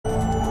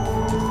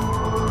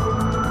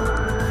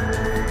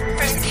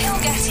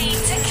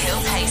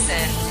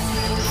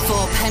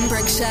For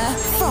Pembrokeshire,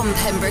 from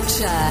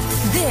Pembrokeshire,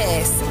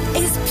 this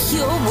is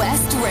Pure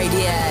West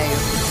Radio.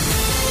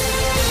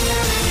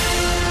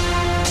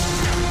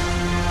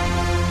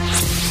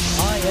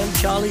 I am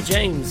Charlie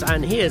James,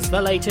 and here's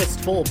the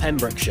latest for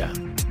Pembrokeshire.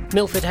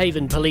 Milford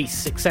Haven Police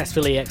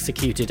successfully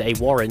executed a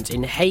warrant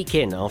in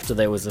Hakin after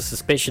there was a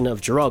suspicion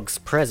of drugs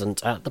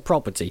present at the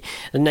property.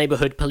 The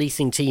neighbourhood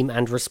policing team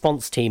and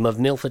response team of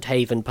Milford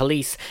Haven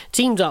Police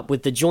teamed up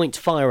with the Joint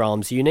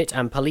Firearms Unit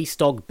and police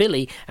dog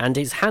Billy and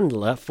his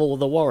handler for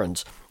the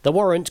warrant. The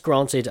warrant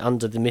granted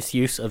under the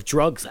Misuse of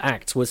Drugs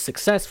Act was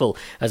successful,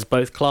 as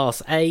both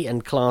Class A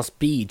and Class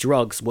B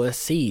drugs were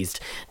seized.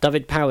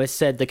 David Powis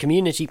said the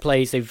community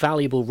plays a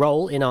valuable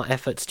role in our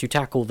efforts to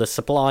tackle the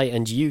supply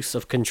and use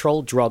of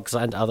controlled drugs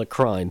and other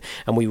crime,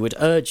 and we would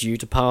urge you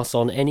to pass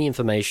on any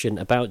information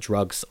about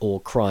drugs or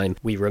crime.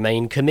 We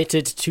remain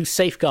committed to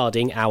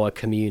safeguarding our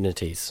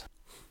communities.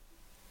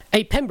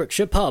 A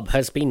Pembrokeshire pub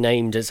has been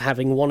named as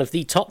having one of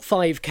the top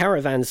 5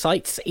 caravan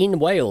sites in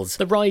Wales.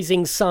 The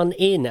Rising Sun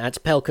Inn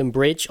at Pelcombe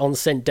Bridge on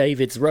St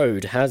David's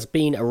Road has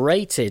been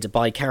rated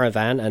by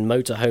caravan and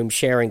motorhome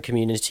sharing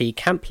community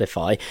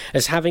Camplify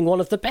as having one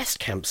of the best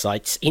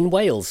campsites in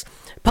Wales.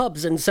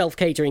 Pubs and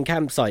self-catering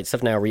campsites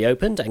have now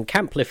reopened, and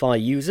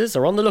Camplify users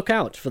are on the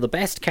lookout for the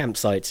best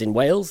campsites in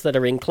Wales that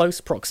are in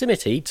close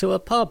proximity to a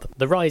pub.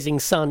 The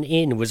Rising Sun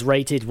Inn was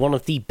rated one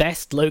of the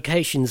best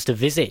locations to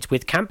visit,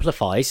 with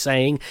Camplify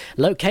saying,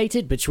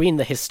 located between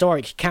the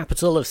historic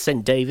capital of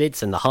St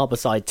David's and the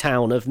harbourside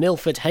town of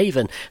Milford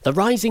Haven, the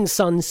Rising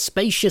Sun's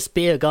spacious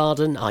beer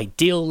garden,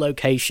 ideal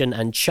location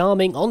and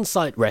charming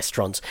on-site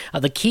restaurant are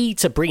the key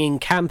to bringing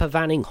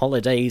campervanning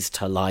holidays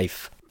to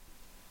life.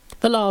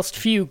 The last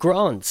few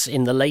grants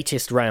in the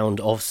latest round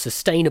of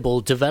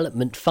Sustainable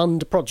Development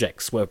Fund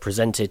projects were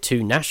presented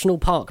to National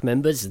Park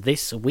members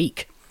this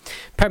week.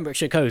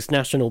 Pembrokeshire Coast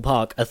National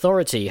Park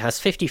Authority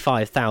has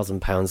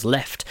 £55,000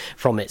 left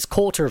from its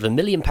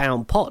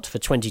 £250,000 pot for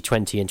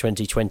 2020 and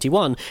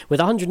 2021,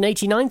 with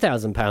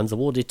 £189,000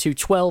 awarded to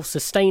 12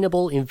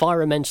 sustainable,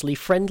 environmentally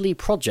friendly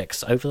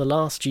projects over the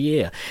last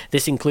year.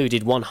 This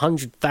included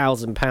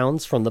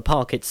 £100,000 from the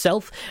park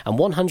itself and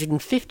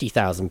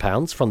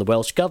 £150,000 from the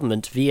Welsh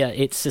Government via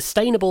its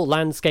Sustainable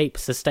Landscape,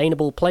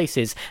 Sustainable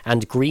Places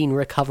and Green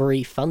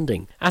Recovery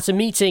funding. At a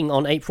meeting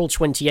on April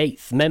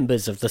 28th,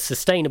 members of the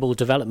Sustainable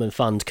Development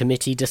Fund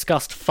Committee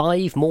discussed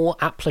 5 more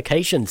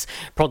applications.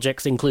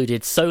 Projects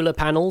included solar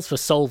panels for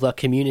Solva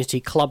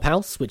Community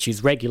Clubhouse, which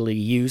is regularly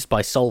used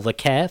by Solva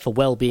Care for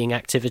wellbeing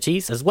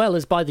activities, as well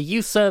as by the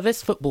Youth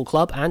Service, Football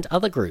Club and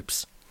other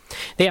groups.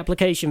 The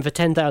application for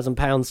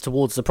 £10,000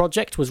 towards the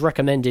project was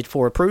recommended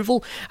for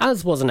approval,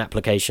 as was an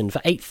application for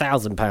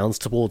 £8,000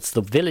 towards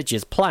the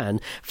village's plan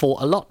for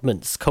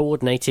allotments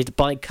coordinated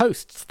by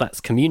Coasts,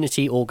 that's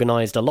community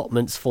organised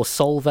allotments for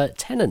Solva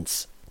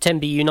tenants.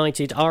 Tenby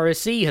United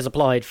RSC has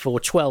applied for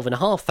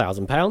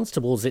 £12,500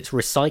 towards its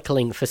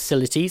recycling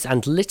facilities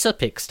and litter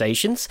pick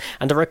stations,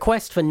 and a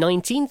request for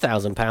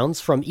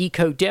 £19,000 from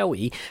Eco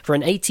Dewi for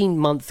an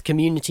 18-month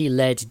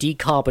community-led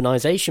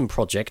decarbonisation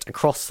project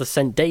across the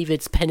St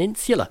David's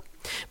Peninsula.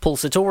 Paul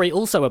Sartori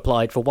also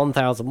applied for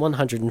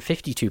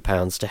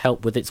 £1,152 to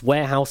help with its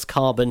warehouse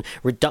carbon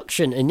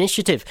reduction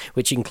initiative,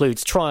 which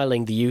includes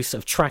trialling the use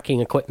of tracking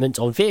equipment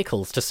on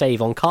vehicles to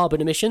save on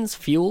carbon emissions,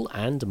 fuel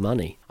and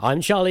money.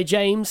 I'm Charlie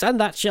James, and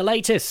that's your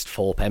latest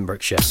for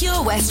Pembrokeshire.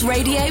 Pure West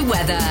Radio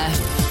weather.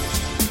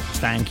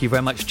 Thank you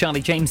very much, Charlie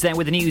James there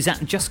with the news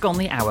at just gone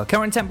the hour.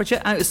 Current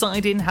temperature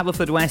outside in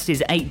Haverfordwest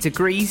is 8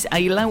 degrees,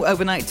 a low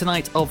overnight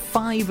tonight of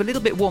 5, a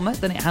little bit warmer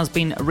than it has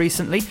been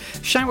recently.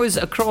 Showers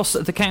across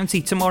the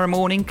county tomorrow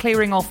morning,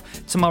 clearing off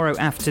tomorrow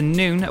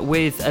afternoon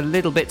with a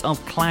little bit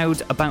of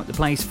cloud about the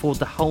place for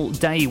the whole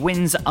day.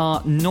 Winds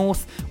are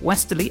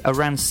north-westerly,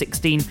 around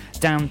 16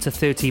 down to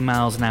 30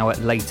 miles an hour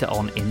later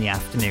on in the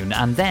afternoon.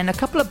 And then a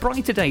couple of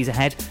brighter days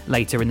ahead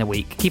later in the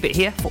week. Keep it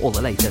here for all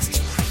the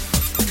latest.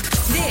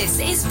 This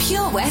is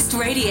Pure West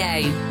Radio.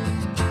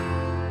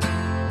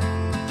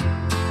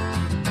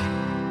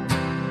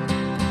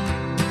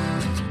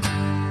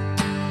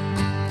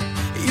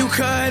 You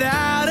cut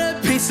out a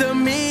piece of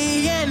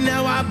me and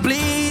now I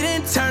bleed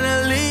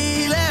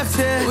internally. Left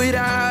here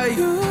without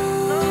you,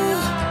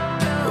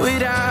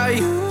 without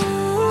you.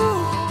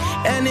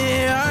 And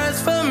it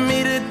hurts for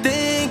me to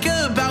think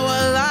about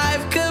what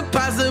life could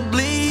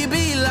possibly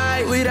be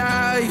like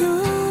without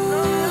you,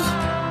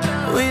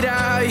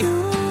 without you.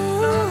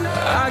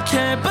 I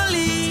can't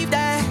believe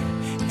that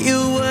you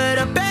would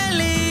have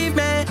believed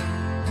me.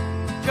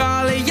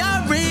 All of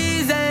your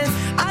reasons,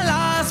 I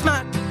lost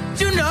my.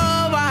 You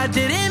know I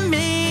didn't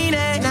mean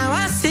it. Now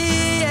I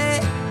see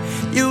it.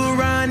 You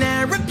run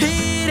and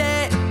repeat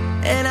it,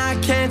 and I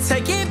can't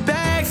take it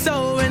back.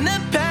 So in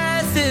the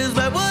past is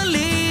where we'll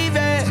leave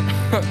it.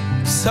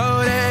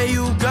 So there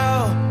you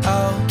go.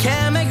 Oh,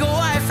 can't make a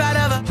wife out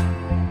of her.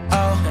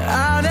 Oh,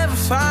 I'll never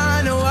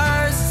find the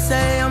words to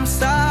say I'm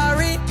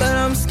sorry, but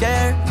I'm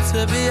scared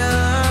to be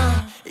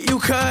alone. You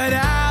cut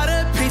out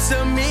a piece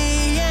of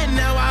me and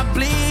now I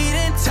bleed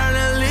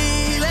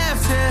internally.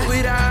 Left here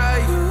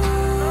without you,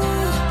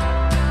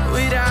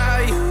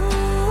 without you.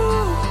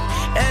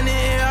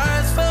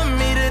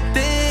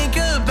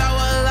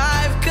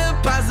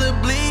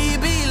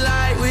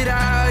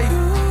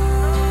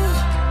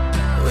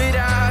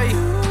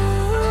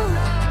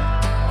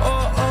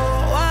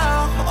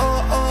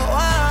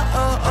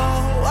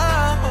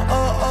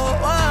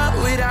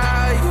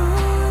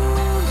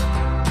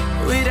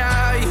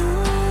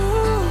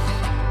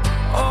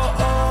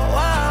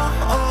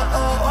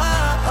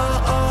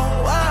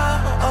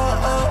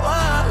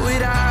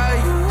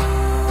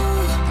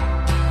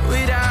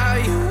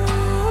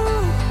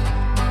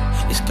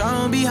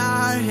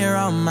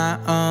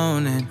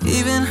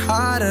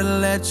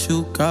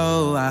 to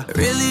go. I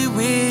really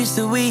wish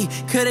that we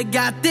could've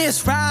got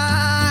this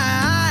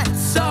right.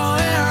 So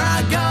here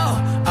I go.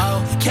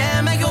 Oh,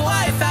 can't make a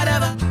wife out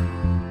of her.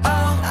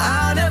 Oh,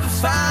 I'll never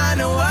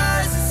find the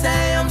words to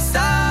say I'm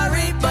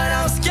sorry, but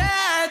I'm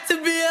scared to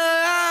be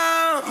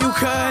alone. You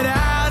cut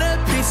out a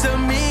piece of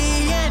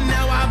me, and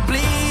now I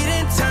bleed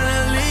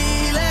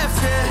internally. Left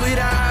here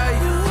without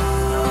you,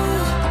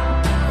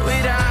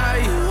 without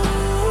you.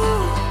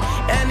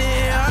 And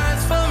it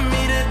hurts for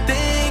me to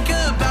think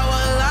about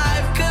what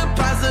life could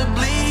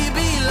possibly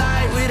be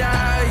like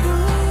without you,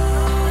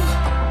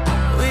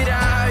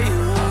 without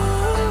you.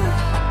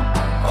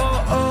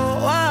 Oh, oh,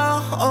 wow,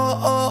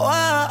 oh, oh,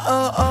 wow,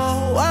 oh,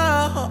 oh,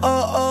 wow,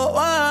 oh, oh,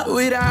 wow.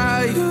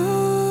 Without you,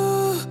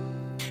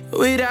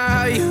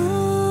 without you.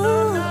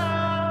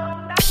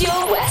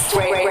 Pure West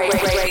Radio. We're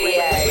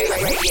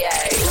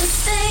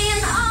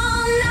staying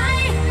all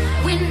night,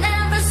 we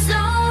never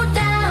slow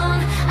down.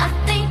 I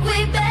think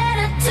we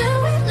better do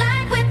it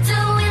like we're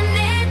doing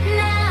it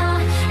now.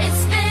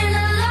 It's been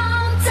a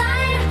long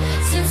time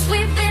since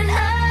we've been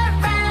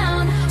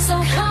around,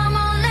 so come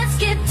on, let's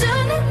get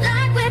doing it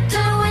like we're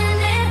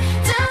doing it.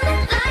 Doing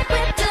it like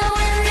we're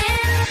doing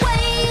it.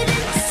 Waited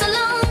so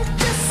long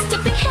just to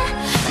be here,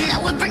 but now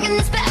we're bringing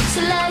this back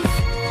to life.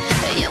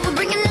 Yeah, we're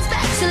bringing this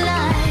back to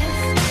life.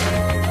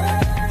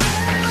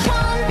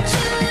 Want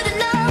you to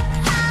know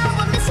how I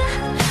miss you.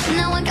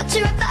 Now I got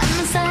you right by my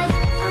side.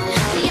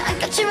 Yeah, I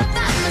got you right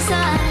by my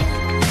side.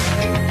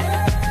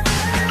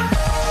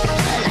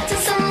 Like the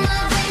summer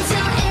rains,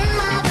 you're in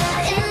my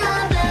blood, in my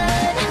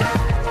blood.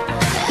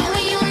 And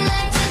we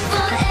united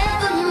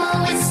forevermore.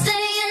 We're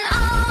staying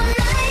all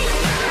night,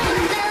 we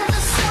never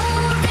slow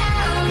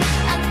down.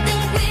 I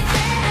think we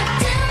better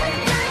do it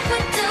like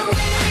we're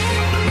doing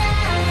it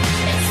now.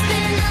 It's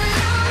been a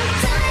long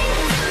time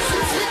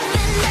since we've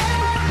been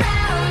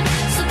around,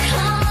 so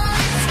come on,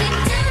 let's keep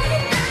doing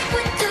it like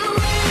we're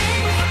doing it.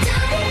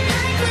 Doing it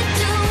like we're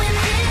doing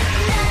it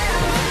now.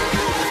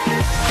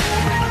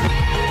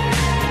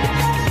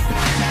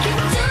 Keep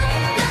doing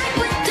it like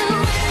we're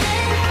doing it.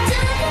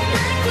 Doing it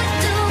like we're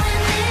doing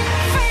it.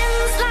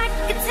 Friends like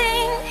a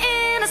team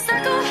in a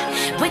circle.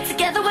 We're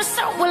together, we're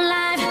so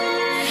alive.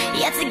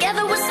 Yeah,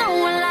 together we're so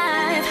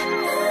alive.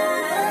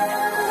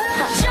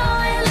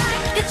 Joy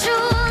like a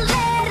jewel,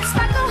 let it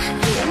sparkle.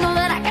 You know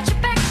that I got your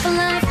back for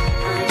life.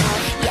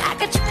 Yeah, I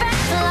got your back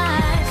for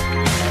life.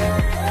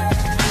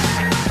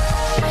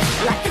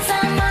 Like the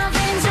time my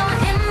veins, you're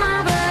in my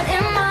blood,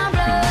 in my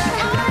blood.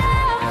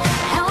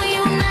 And we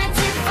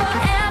united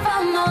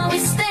forevermore.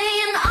 We're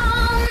staying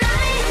all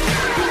night,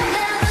 we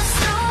never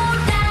slow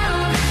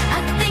down. I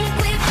think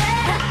we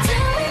better do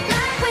it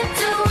like we're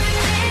doing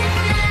it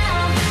now.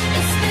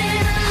 It's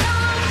been a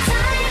long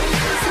time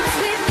since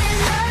we've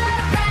been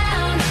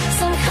around,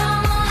 so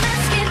come on,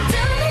 let's get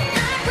doing it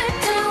like we're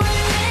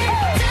doing it.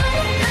 Doing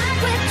it like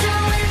we're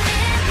doing it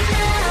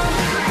now.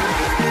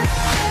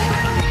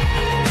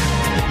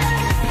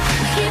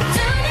 Keep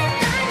doing it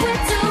like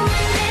we're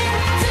doing it.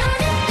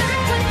 Doing it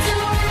like we're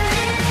doing it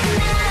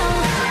now.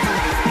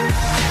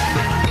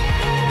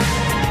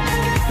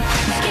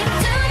 Keep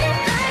doing it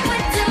like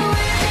we're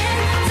doing it.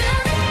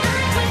 Doing it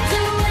like we're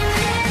doing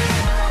it.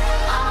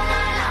 All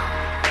night long,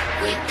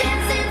 we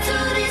dancing to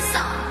this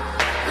song.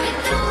 We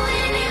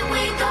doing it,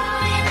 we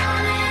going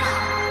on and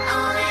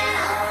on and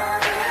on.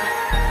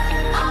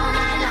 All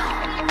night long,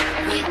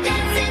 we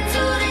dancing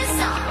to this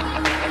song.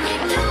 We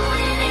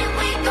doing it,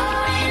 we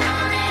going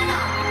on and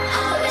on.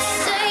 We're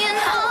staying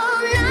all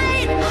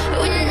night,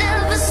 we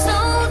never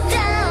slow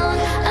down.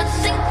 I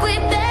think we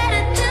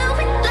better do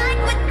it like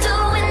we're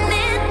doing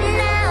it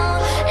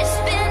now. It's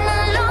been a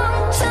long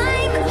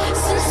time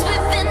since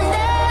we've been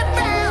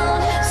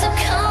around, so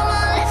come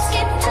on, let's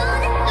keep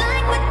doing it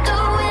like we're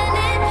doing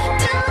it.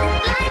 Doing it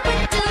like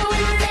we're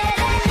doing it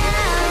now.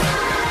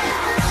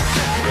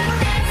 We're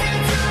dancing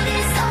to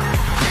this song.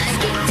 Let's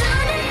keep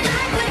doing it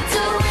like we're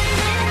doing it.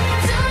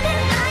 Doing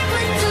it like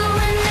we're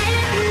doing it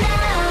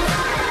now.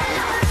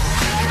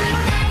 We're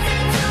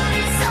dancing to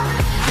this song.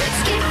 Let's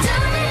keep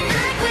doing it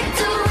like we're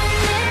doing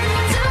it.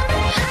 Doing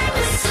it like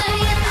we're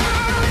saying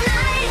all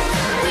night.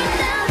 We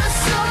never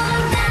slow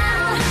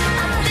down.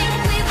 I think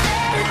we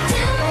better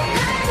do it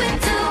like we're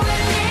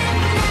doing it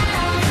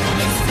now.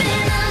 It's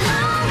been a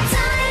long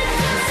time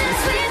since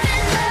we've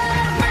been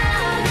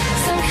around,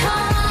 so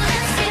come on,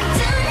 let's get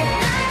doing it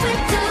like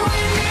we're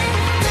doing it.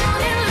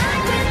 Doing it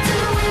like we're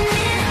doing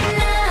it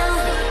now.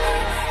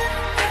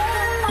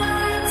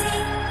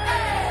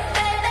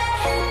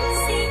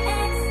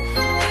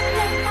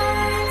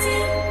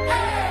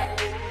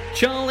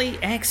 Charlie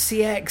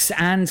XCX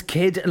and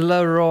Kid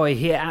Laroi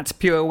here at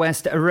Pure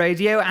West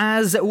Radio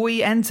as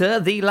we enter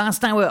the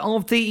last hour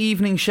of the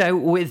evening show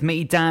with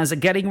me, Daz,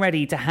 getting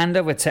ready to hand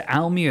over to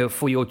Al Muir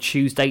for your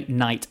Tuesday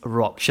night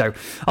rock show.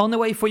 On the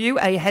way for you,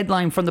 a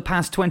headline from the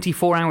past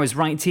 24 hours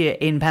right here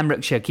in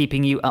Pembrokeshire,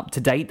 keeping you up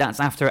to date. That's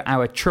after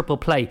our triple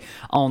play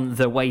on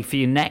the way for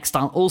you next.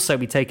 I'll also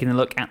be taking a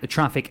look at the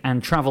traffic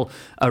and travel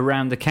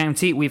around the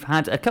county. We've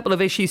had a couple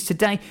of issues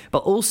today,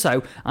 but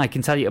also I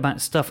can tell you about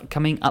stuff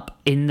coming up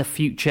in the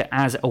future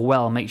as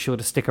well. Make sure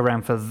to stick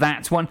around for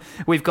that one.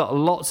 We've got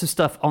lots of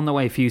stuff on the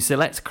way for you, so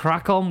let's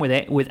crack on with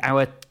it with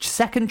our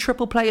second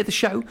triple play of the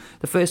show.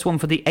 The first one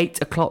for the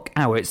 8 o'clock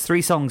hour. It's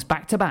 3 songs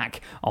back to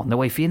back on the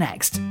way for you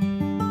next.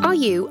 Are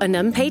you an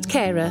unpaid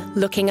carer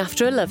looking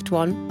after a loved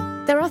one?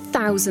 There are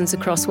thousands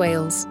across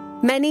Wales,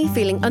 many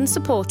feeling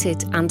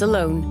unsupported and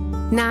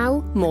alone,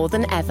 now more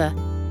than ever.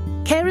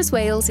 Carers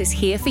Wales is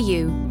here for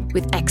you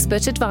with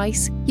expert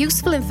advice,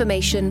 useful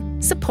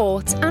information,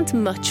 support and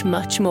much,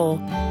 much more.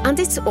 And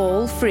it's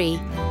all free.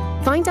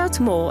 Find out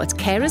more at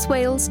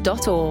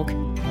carerswales.org.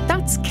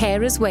 That's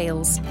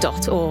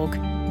carerswales.org.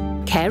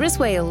 Carers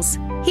Wales,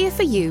 here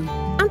for you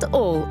and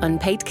all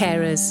unpaid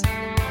carers.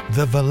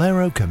 The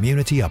Valero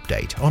Community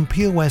Update on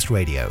Pure West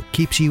Radio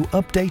keeps you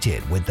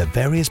updated with the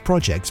various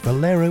projects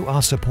Valero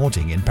are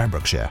supporting in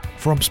Pembrokeshire,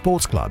 from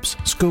sports clubs,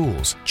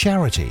 schools,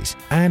 charities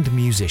and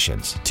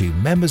musicians to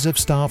members of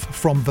staff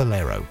from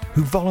Valero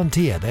who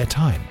volunteer their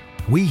time.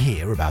 We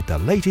hear about the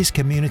latest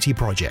community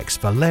projects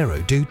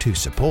Valero do to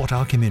support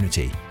our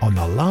community on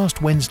the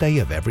last Wednesday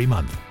of every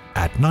month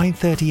at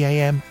 9:30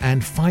 a.m.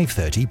 and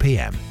 5:30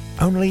 p.m.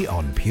 only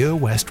on Pure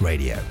West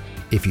Radio.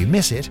 If you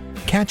miss it,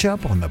 catch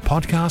up on the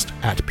podcast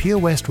at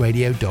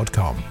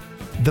purewestradio.com.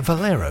 The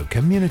Valero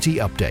Community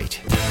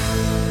Update.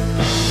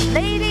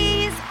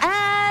 Ladies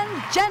and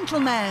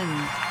gentlemen,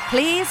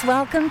 please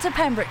welcome to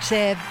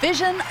Pembrokeshire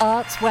Vision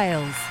Arts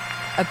Wales,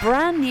 a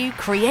brand new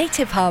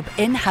creative hub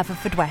in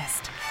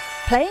Haverfordwest,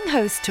 playing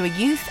host to a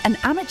youth and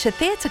amateur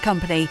theatre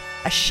company,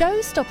 a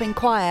show-stopping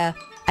choir,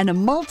 and a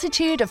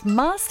multitude of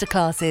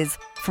masterclasses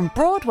from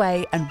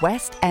Broadway and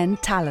West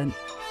End talent,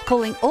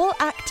 calling all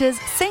actors,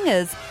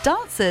 singers,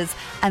 dancers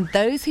and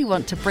those who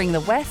want to bring the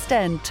West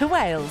End to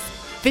Wales.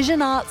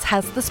 Vision Arts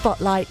has the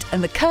spotlight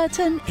and the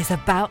curtain is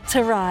about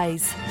to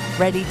rise.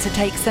 Ready to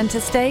take centre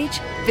stage?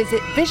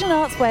 Visit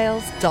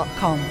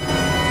visionartswales.com.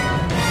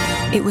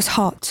 It was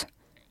hot,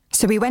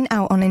 so we went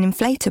out on an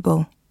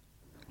inflatable.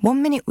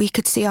 1 minute we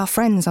could see our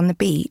friends on the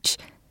beach,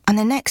 and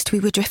the next we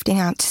were drifting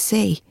out to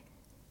sea.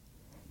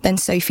 Then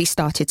Sophie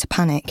started to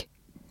panic.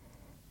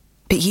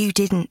 But you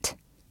didn't.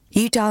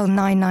 You dialed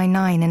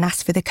 999 and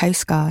asked for the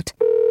Coast Guard.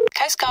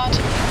 Coast Guard.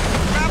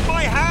 Grab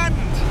my hand!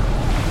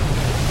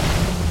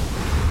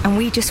 And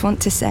we just want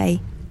to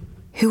say,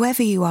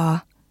 whoever you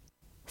are,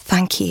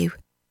 thank you.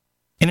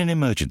 In an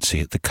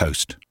emergency at the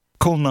coast,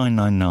 call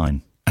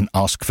 999 and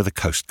ask for the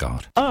Coast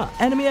Guard. Ah,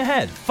 enemy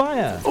ahead.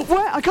 Fire. Oh,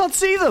 where? I can't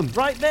see them.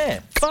 Right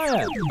there.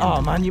 Fire. Oh,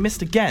 man, you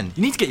missed again.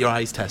 You need to get your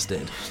eyes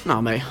tested.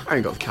 Nah, mate, I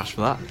ain't got the cash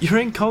for that. You're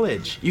in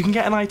college. You can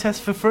get an eye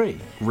test for free.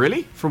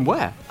 Really? From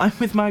where? I'm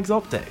with Mags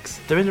Optics.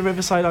 They're in the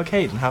Riverside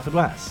Arcade in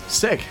Haverfordwest.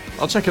 Sick.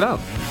 I'll check it out.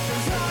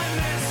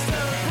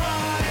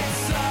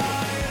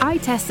 Eye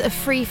tests are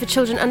free for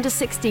children under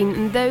 16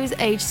 and those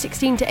aged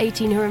 16 to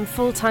 18 who are in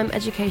full-time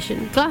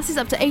education. Glasses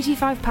up to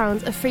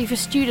 £85 are free for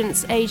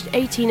students aged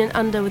 18 and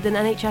under with an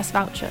NHS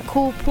voucher.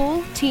 Call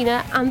Paul,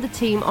 Tina and the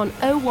team on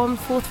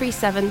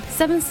 01437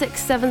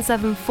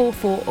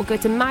 767744 or go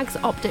to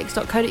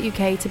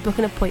magsoptics.co.uk to book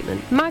an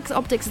appointment. Mags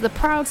Optics are the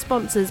proud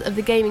sponsors of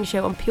the gaming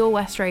show on Pure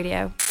West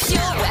Radio. Pure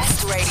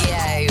West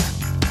Radio.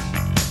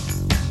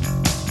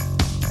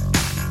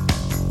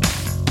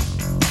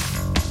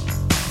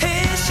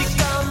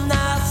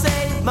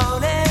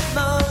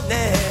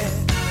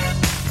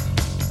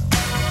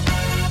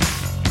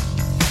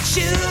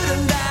 Shoot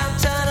 'em down,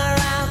 turn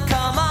around,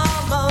 come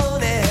on,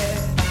 moan it.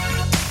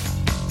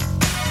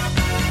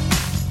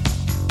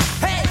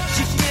 Hey,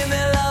 you give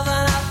me love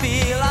and I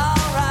feel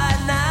alright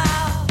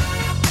now.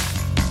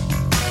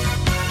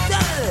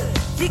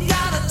 You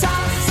gotta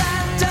toss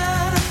and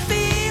turn and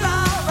feel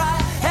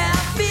alright, and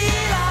I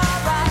feel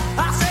alright. I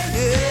say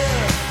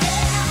yeah,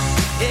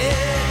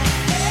 yeah,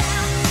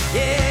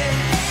 yeah,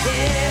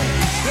 yeah,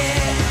 yeah.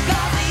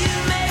 'Cause you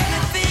make me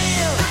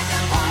feel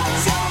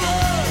so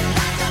good.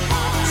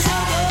 So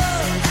good,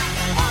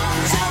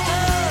 so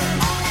good,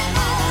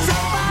 so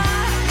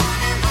fine,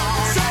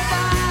 so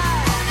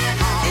fine,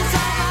 it's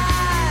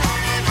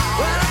alright.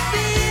 Well, I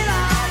feel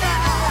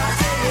alright. I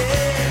say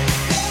yeah,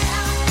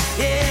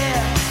 yeah,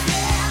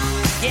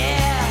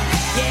 yeah,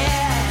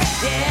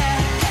 yeah,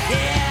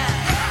 yeah.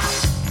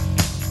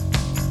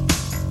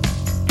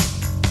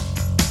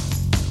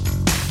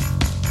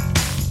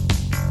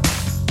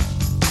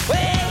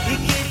 Well, you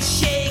get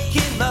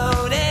shaking,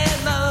 moaning,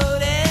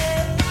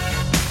 moaning.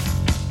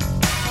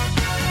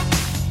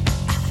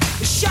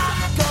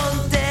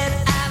 Shotgun dead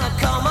and I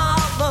come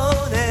on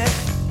moaning.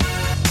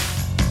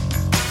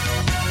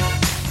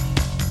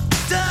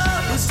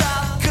 Don't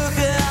stop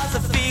cooking as I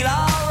feel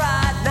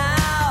alright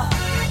now.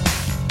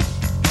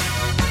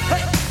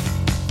 Hey,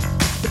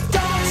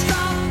 don't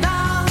stop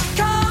now.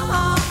 Come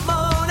on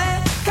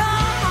moaning,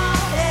 come on,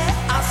 yeah.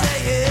 I say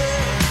yeah,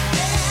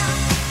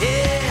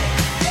 yeah,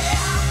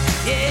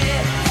 yeah, yeah,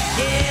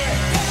 yeah.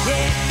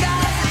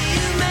 'Cause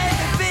you make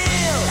me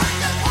feel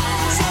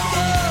so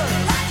good.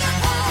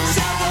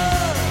 So good.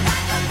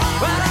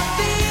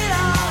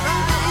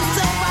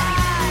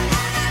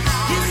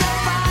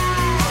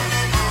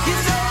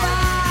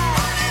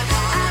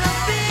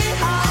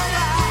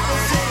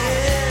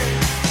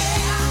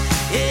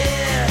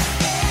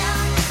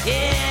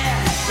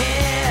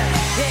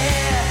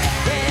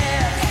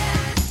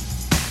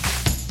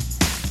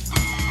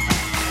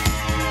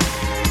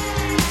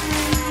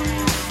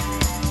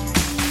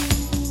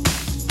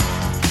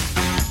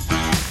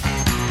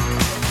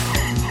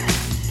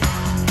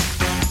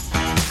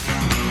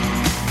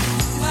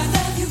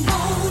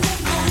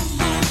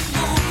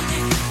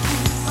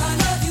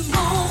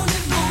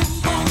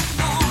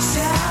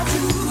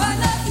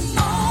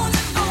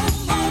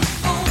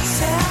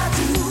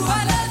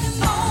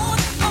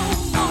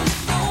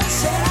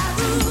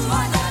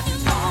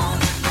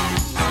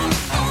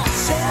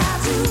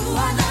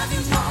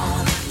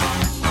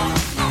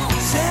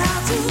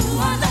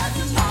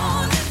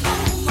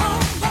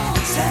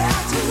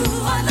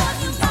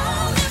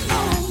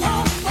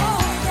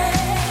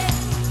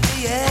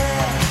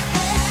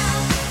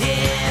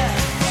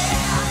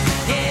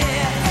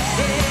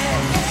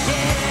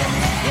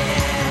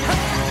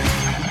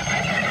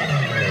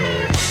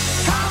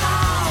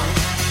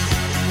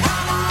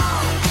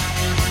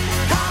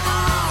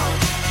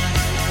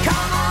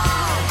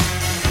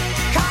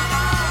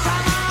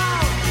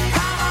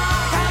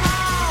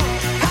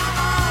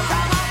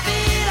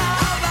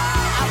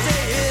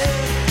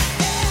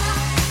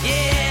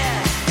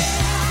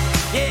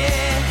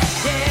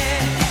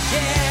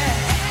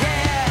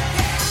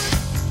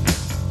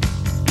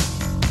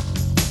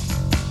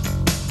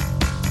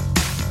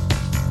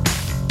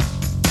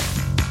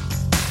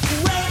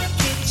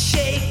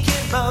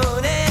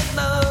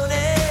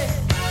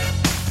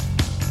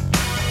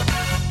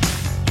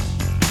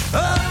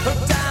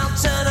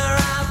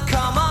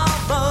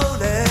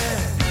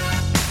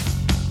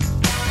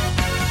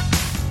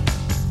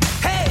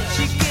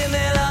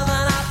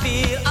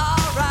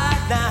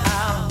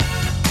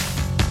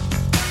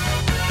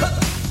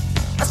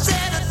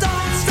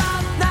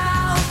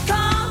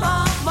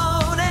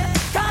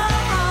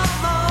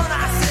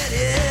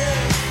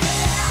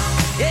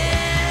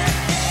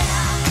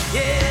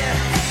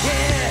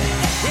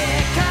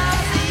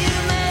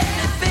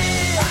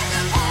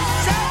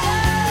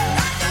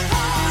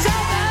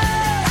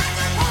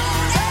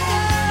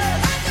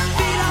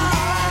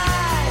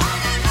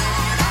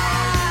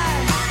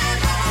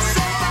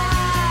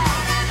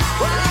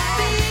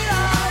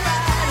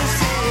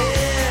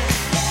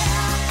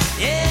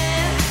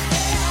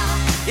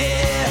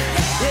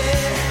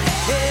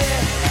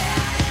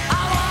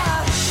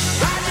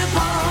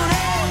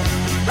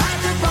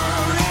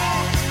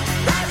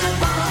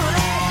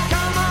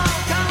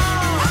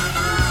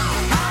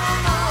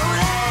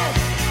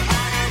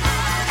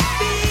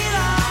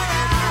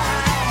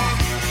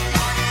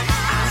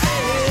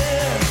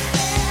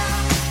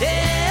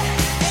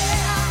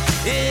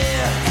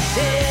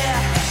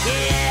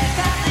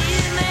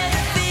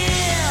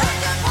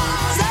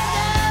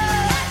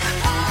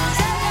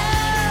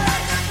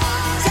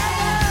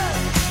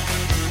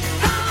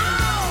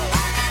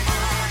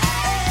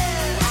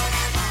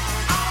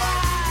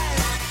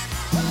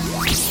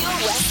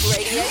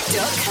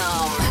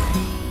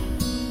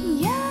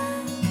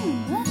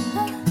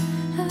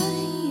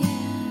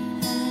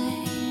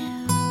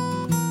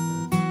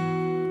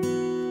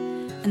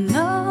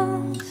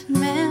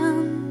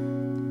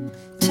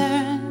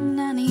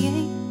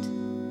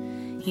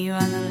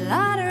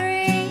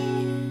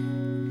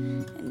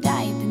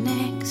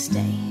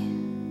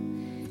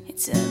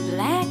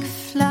 like a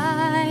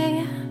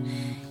fly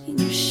in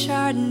your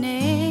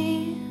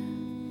Chardonnay.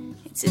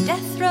 It's a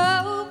death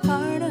row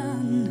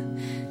pardon,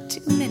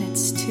 2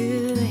 minutes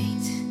too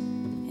late.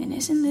 And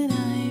isn't it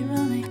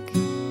ironic?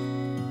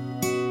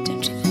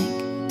 Don't you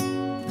think?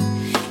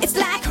 It's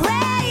like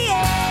rain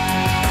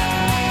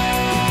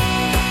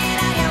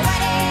on your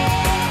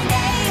wedding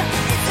day.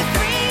 It's a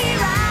free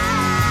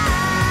ride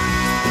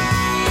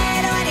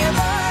when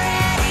you've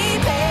already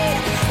paid.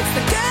 It's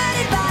the good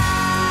advice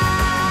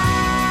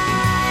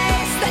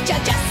that you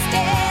just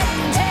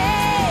didn't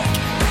take.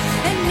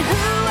 And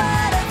who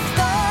would have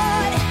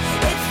thought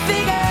it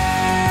figures?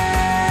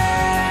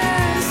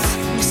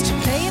 Mr.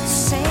 Play It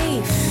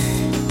Safe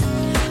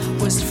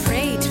was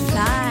afraid to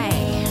fly.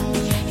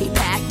 He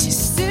packed his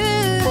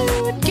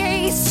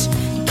suitcase,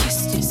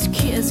 kissed his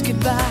kids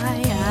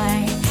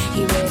goodbye.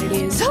 He waited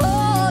his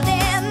whole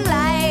damn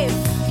life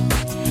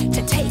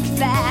to take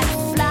that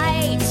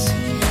flight.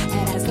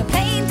 And as the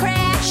plane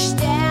crashed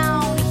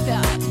down, he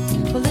thought,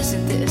 well,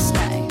 isn't this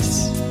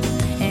nice?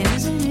 And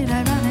isn't it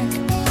ironic?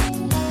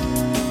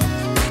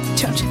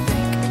 Don't you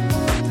think?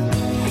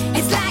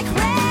 It's like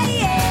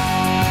rain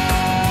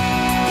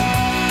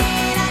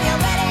on your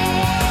wedding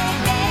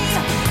day.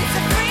 It's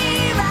a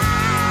free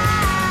ride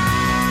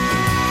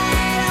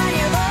when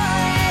you've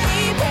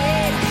already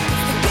paid.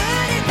 It's the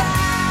good advice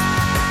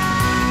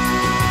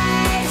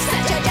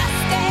that you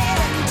just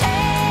didn't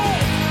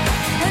take.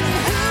 And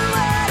who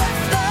would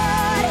have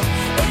thought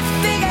it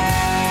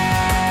figures?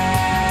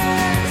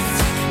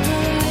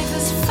 Life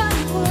is a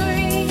funny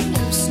way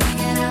of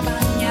sneaking up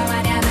on you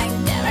when you think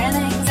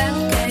everything's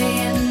okay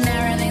and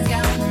everything's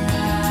going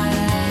right.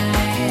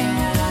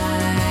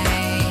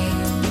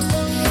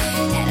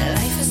 And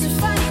life is a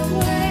funny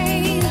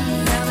way of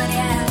coming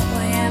out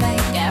when you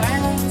think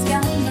everything's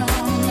going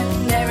wrong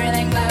and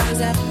everything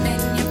blows up in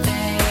your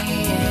face.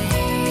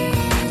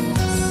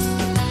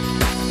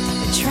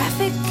 The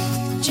traffic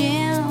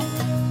jam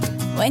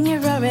when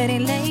you're already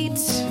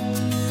late.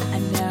 A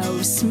no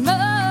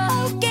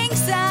smoking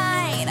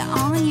sign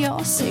on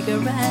your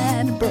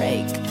cigarette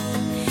break.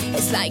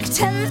 It's like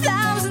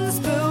 10,000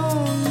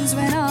 spoons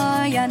when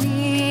all you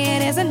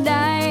need is a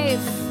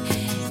knife.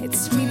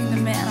 It's meeting the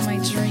man of my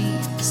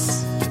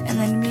dreams and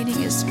then meeting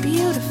his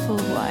beautiful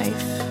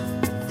wife.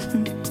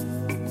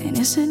 And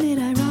isn't it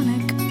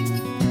ironic?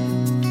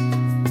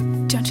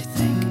 Don't you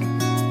think?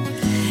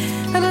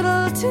 A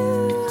little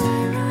too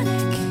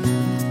ironic.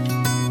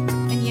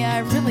 And yeah, I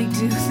really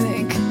do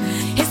think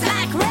it's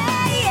like rain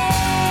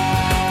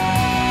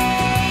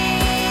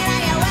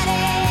on your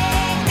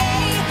wedding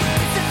day.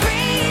 It's a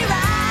free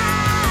ride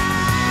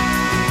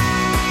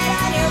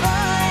when you've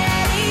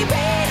already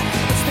paid.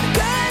 It's the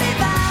good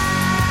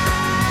advice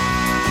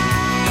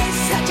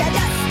that you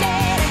just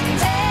didn't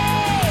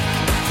take.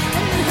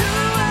 And who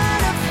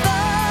would have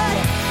thought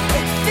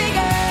it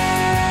figures?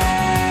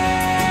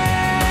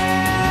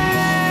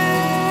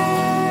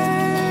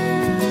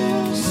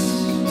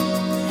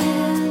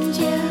 And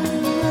yeah,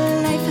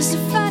 life is a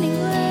funny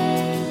way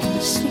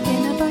of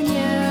sneaking up on you.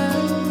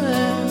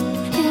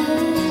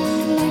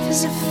 And life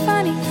is a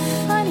funny,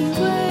 funny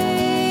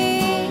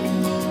way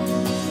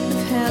of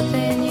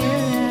helping you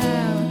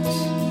out.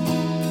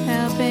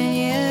 Helping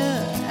you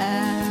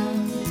out.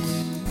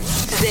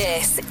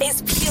 This is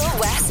Pure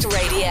West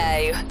Radio.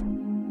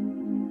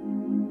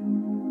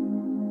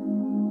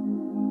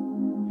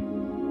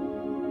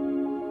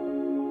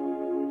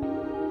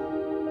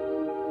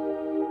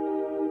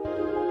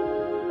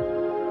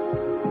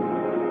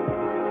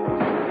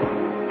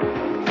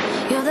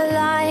 You're the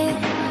light,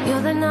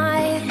 you're the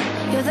night,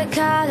 you're the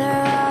color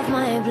of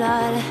my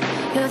blood.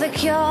 You're the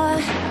cure,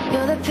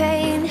 you're the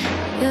pain,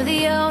 you're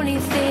the only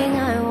thing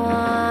I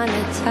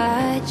wanna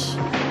touch.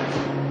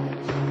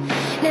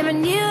 Never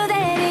knew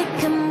that it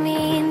could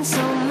mean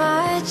so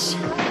much,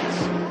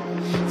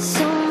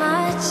 so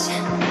much.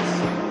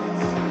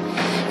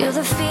 You're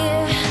the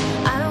fear,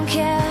 I don't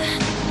care,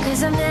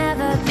 'cause I've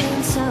never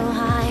been so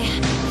high.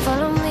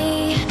 Follow me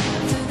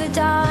through the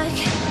dark,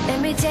 let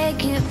me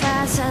take you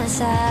past the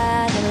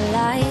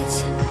satellite.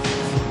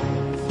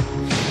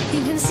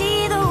 You can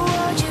see the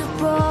world you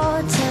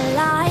brought to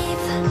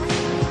life,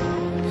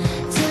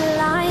 to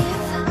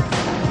life.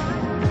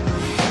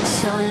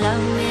 So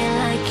love me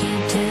like you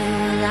do,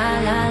 la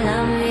la,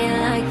 love me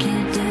like you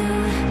do.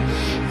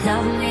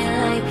 Love me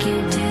like you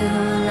do,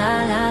 la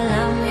la,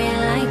 love me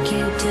like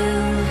you do.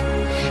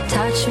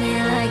 Touch me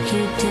like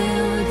you do,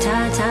 ta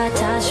ta,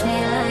 touch me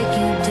like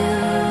you do.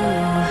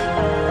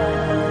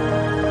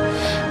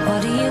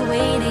 What are you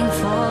waiting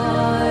for?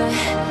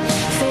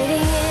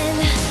 Fading in,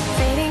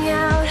 fading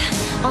out,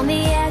 on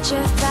the edge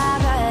of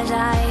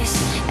paradise.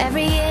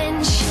 Every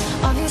inch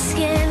of your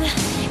skin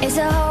is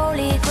a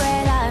holy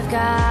grail I've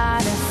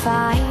gotta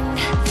find.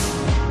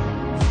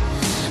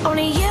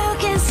 Only you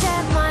can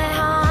set my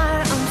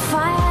heart on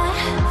fire,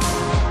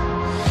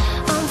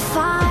 on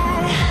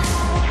fire.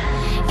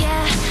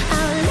 Yeah,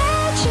 I'll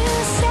let you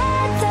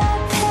set the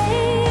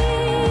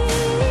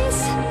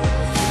pace,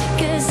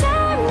 'cause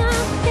I'm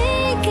not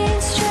thinking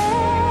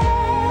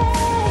straight.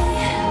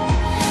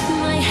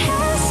 My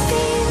head's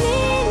spinning.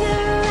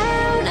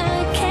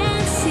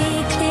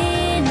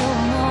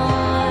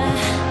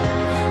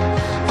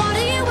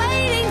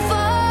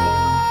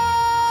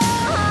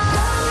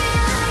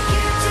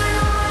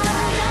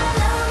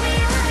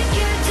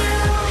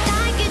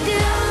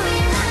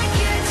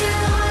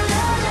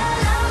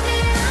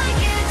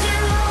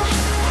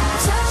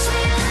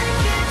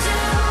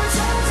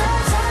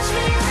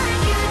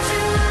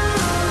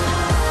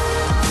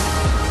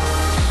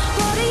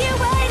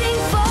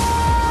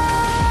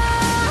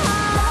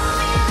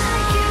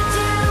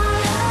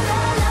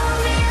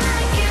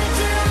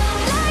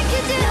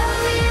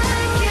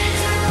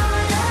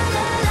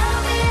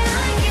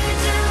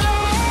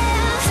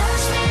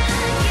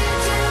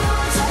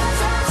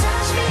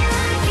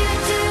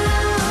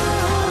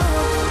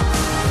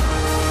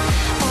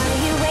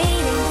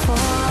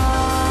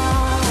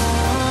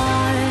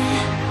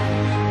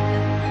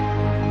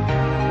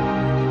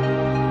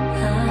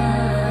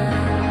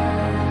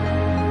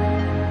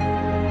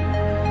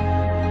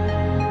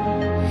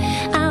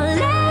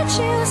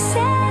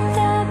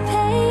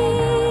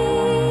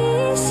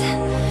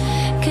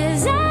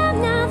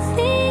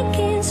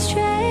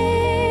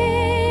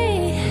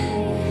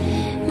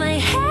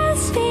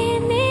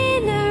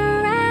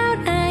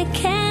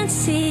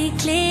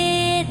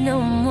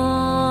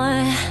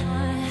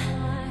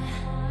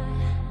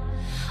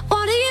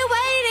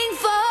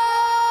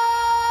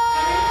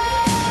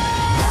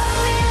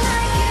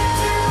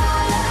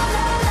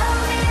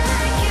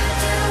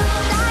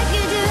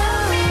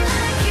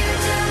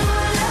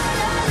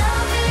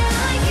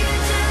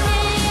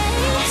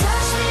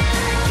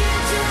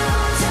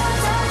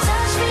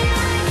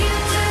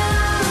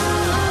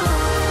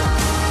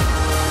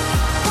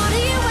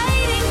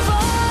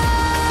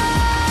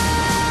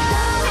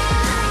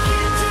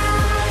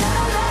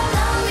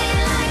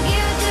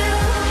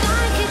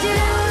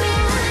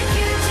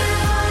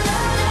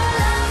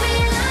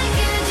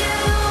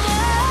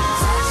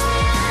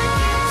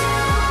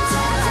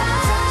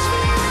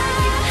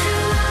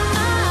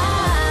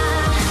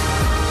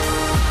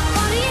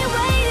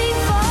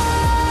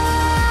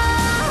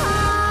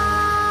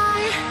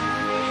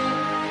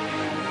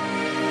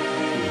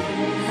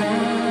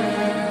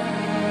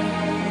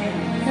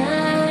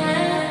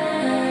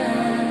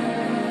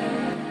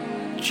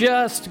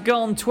 Just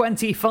gone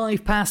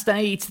 25 past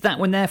 8. That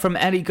one there from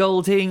Ellie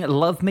Goulding,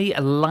 Love Me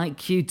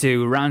Like You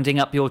Do, rounding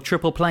up your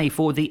triple play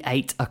for the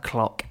 8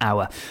 o'clock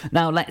hour.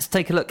 Now let's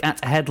take a look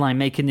at a headline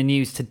making the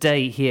news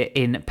today here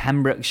in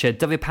Pembrokeshire.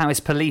 Dyfed-Powys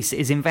Police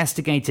is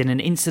investigating an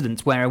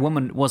incident where a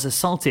woman was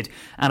assaulted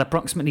at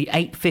approximately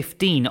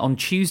 8:15 on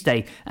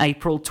Tuesday,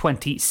 April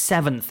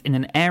 27th, in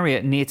an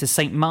area near to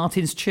St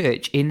Martin's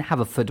Church in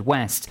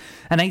Haverfordwest.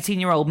 An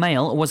 18-year-old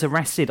male was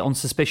arrested on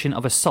suspicion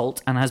of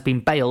assault and has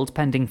been bailed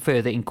pending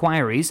further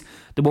inquiries.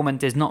 The woman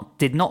did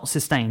not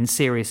sustain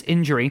serious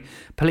injury.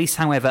 Police,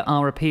 however,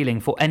 are appealing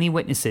for any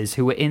witnesses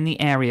who were in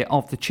the area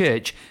of the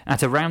church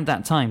at around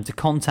that time to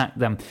contact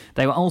them.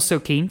 They were also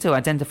keen to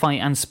identify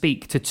and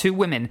speak to two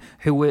women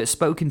who were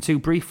spoken to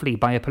briefly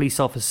by a police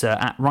officer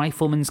at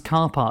Rifleman's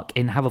car park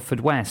in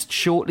Haverfordwest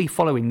shortly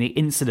following the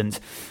incident.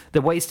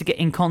 The ways to get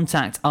in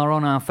contact are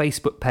on our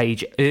Facebook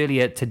page.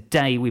 Earlier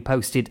today we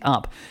posted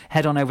up.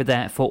 Head on over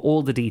there for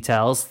all the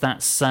details.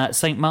 That's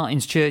St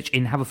Martin's Church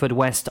in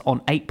Haverfordwest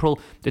on April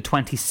the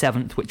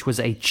 27th, which was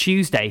a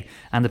Tuesday,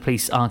 and the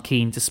police are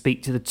keen to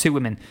speak to the two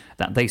women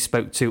that they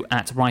spoke to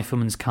at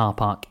Rifleman's car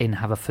park in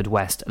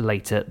Haverfordwest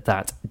later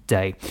that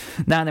day.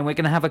 Now then, we're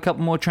going to have a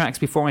couple more tracks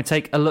before I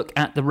take a look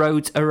at the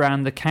roads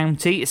around the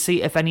county,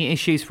 see if any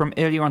issues from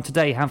earlier on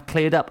today have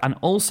cleared up, and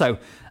also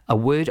a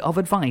word of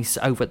advice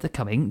over the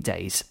coming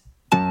days.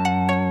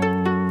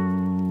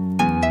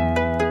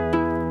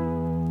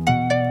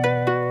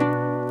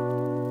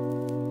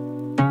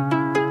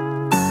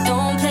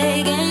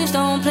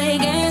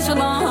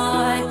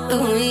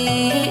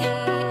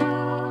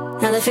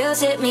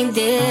 Feels hit me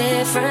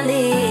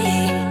differently.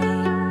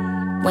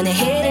 When the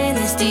hitting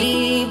is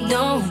deep,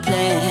 don't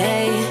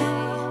play,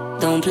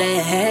 don't play,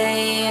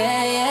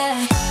 yeah,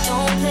 yeah.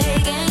 Don't play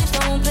games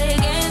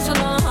with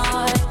my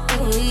heart.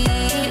 Ooh,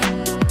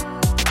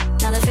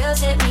 now the feels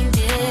hit me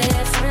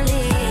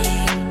differently.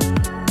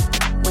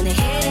 When the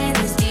hitting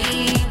is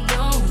deep,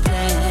 don't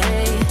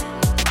play,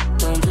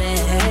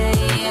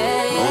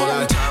 yeah, yeah. All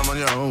that time on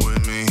your own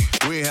with me,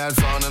 we had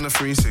fun in the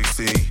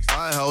 360.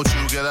 I helped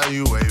you get out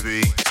you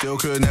wavy. Still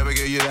could never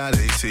get you that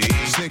AC.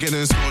 Sneaking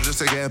in school just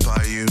to get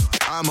by you.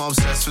 I'm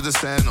obsessed with the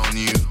stand on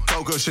you.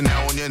 Coco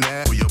Chanel on your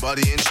neck, with your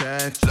body in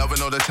check. Loving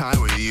all the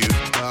time with you.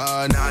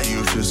 But now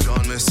you've just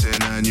gone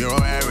missing, and you're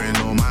airing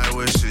all my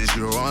wishes.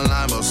 You're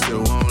online but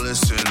still won't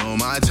listen. All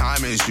my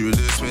time is you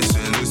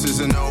dismissing. This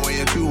isn't no way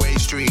a two-way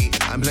street.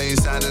 I'm playing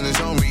sad and it's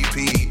on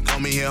repeat.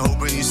 Call me here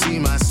hoping you see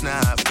my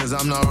snap, cause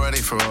I'm not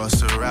ready for us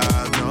to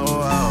ride.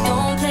 No,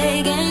 don't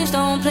play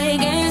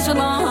games with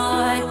my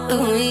heart.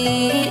 Ooh,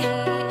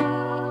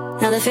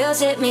 now the feels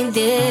hit me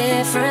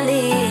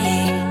differently.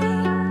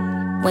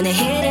 When the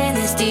hitting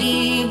is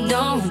deep,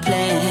 don't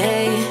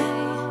play,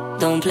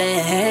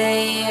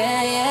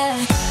 yeah,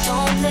 yeah.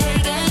 Don't play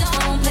games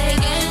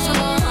with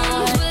my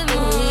heart.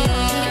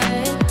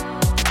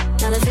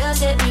 Now the feels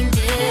hit me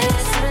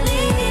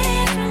differently.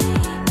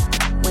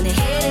 When the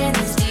hitting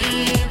is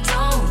deep,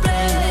 don't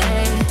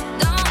play,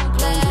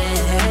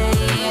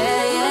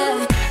 yeah,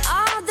 yeah.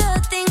 All the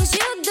things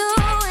you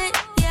doing,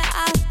 yeah,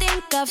 I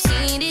think I've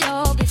seen it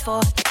all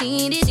before.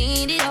 Seen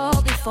it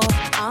all before.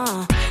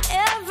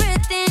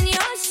 Everything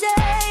you're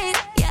saying,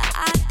 yeah,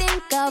 I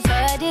think I've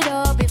heard it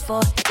all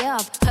before. Yeah,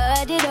 I've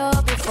heard it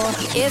all before.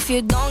 If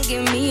you don't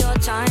give me your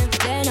time,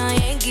 then I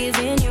ain't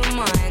giving you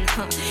mine.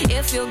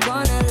 If you're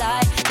gonna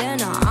lie,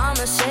 then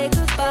I'ma say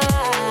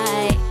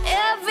goodbye.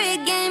 Every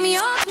game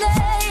you're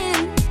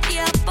playing,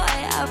 yeah,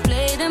 boy, I've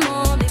played them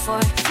all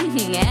before.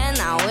 And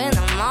I win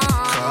them all.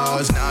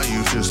 Cause now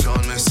you've just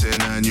gone missing,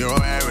 and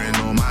you're airing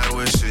all my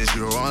wishes.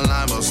 You're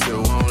online but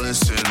still won't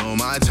listen. All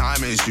my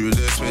time is you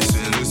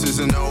dismissing. This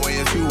isn't no way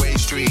a two-way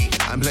street.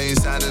 I'm playing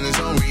sad and it's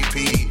on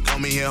repeat. Call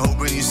me here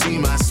hoping you see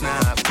my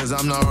snap, cause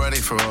I'm not ready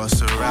for us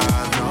to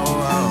ride. No,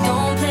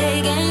 don't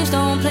play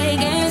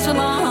games with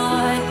my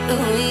heart.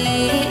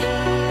 Ooh,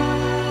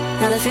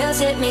 now the feels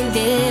hit me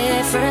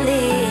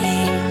differently.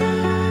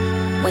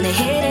 When the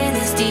hitting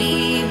is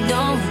deep,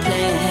 don't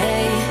play,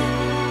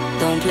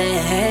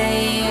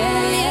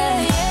 yeah,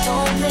 yeah.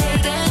 Don't play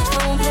games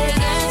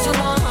with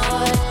my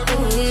heart.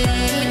 Ooh,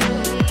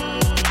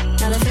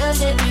 now the feels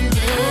hit me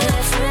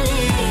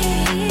differently.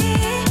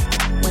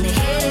 When the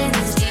hitting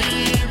is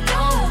deep,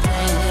 don't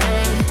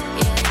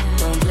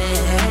play,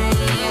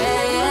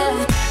 yeah,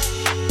 yeah.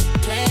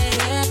 Play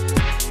it,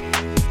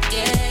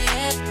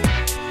 yeah,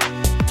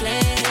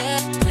 play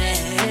it,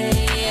 yeah,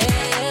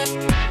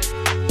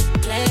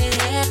 play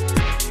it,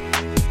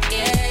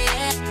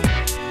 yeah,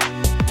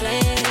 play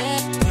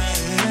it,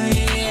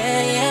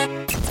 yeah, yeah.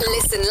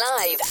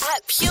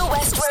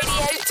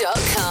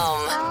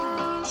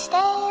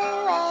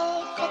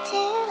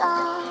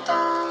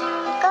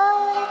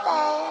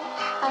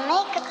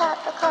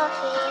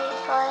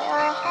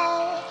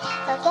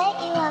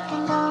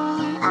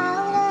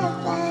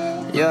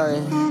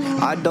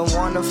 don't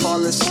wanna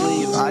fall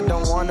asleep, I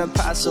don't wanna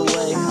pass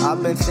away.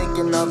 I've been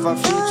thinking of our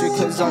future,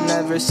 cause I'll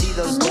never see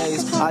those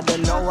days. I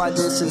don't know why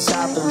this has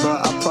happened,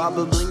 but I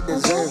probably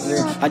deserve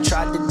it. I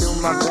tried to do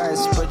my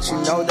best, but you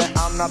know that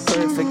I'm not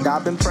perfect.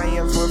 I've been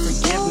praying for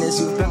forgiveness,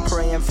 you've been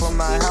praying for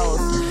my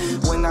health.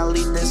 When I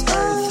leave this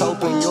earth,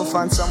 hoping you'll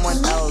find someone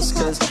else.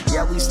 Cause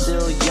yeah, we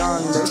still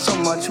young, there's so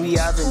much we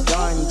haven't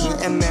done.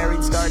 Getting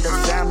married, start a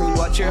family,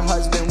 watch your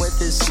husband with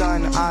his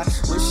son. I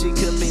wish it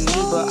could be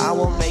me, but I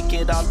won't make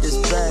it off this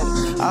bed.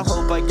 I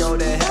hope I go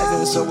to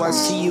heaven, so I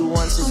see you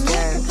once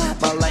again.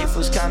 My life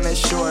was kinda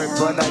short,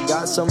 but I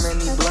got so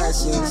many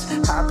blessings.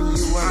 Happy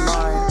you were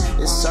mine,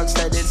 it sucks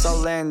that it's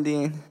all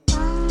ending. For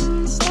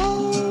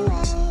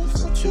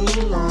too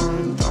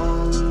long,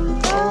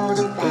 don't go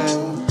to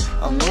bed.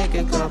 I'll make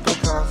a cup of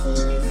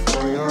coffee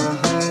for your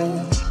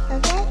head. I'll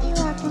get you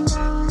up and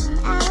going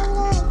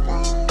out of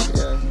bed.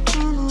 Yeah,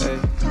 hey.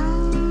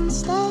 Don't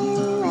stay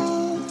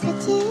awake for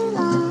too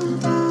long.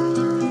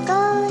 Don't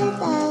go to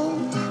bed.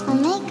 I'll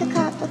make a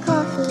cup of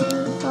coffee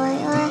for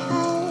your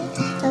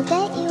head. I'll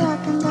get you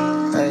up and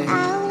going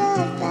out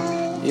of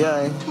bed.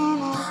 Yeah.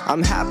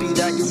 I'm happy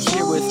that you're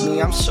here with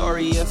me. I'm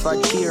sorry if I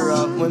tear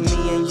up. When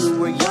me and you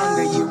were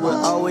younger, you would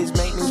always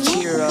make me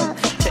cheer up.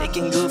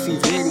 Taking goofy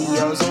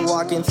videos and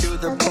walking through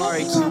the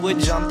park. You would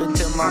jump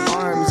into my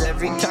arms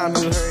every time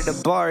you heard a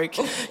bark.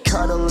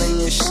 Cuddle in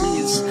your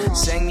sheets,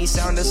 sang me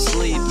sound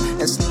asleep,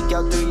 and sneak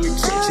out through your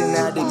kitchen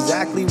at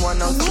exactly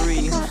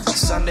 1:03.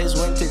 Sundays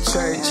went to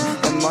church,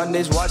 and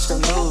Mondays watched a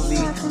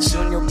movie.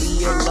 Soon you'll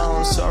be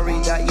alone,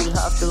 sorry that you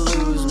have to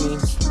lose me.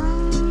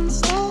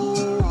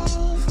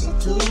 For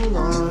too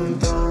long,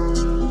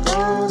 don't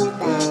go to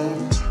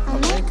bed. I'll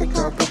make a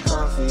cup of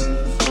coffee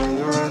for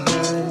your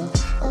head.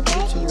 I'll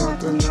get you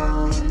up and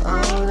down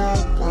out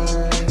of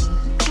bed.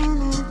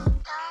 Don't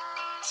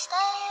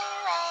stay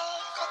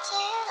awake for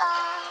too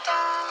long.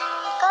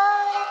 Don't go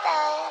to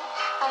bed.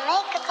 I'll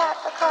make a cup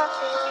of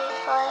coffee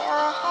for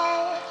your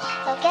head.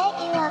 I'll get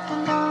you up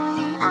and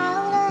going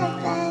out of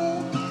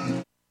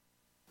bed.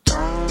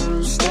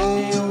 Don't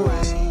stay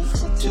awake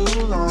for too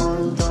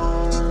long.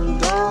 Don't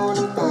go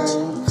to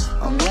bed.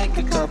 I'll make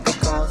a cup of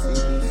coffee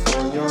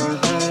for your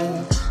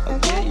head. I'll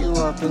get you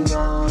up and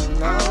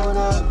going out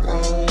of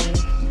bed.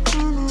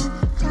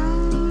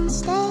 Don't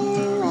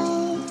stay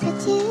awake for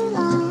too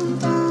long.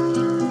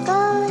 Don't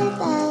go to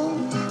bed.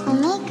 I'll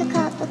make a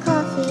cup of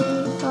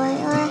coffee for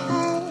your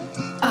head.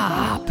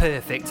 Ah,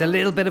 perfect. A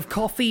little bit of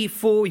coffee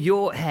for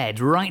your head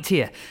right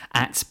here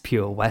at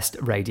Pure West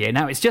Radio.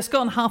 Now, it's just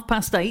gone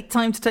 8:30.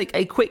 Time to take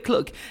a quick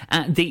look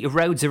at the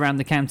roads around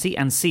the county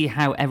and see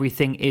how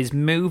everything is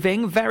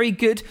moving. Very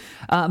good,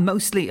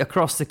 mostly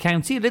across the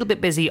county. A little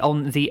bit busy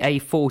on the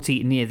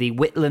A40 near the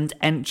Whitland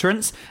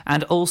entrance,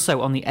 and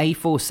also on the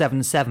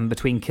A477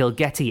 between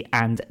Kilgetty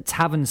and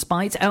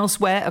Tavernspite.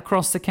 Elsewhere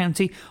across the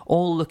county,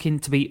 all looking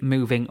to be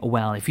moving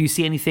well. If you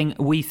see anything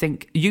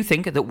you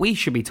think that we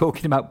should be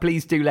talking about,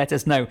 please do let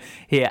us know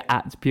here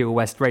at Pure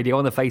West Radio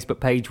on the Facebook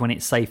page when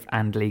it's safe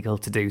and legal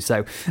to do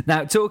so.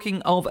 Now,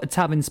 talking of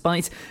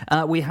Tavernspite,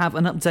 we have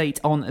an update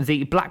on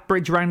the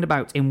Blackbridge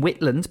roundabout in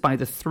Whitland by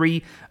the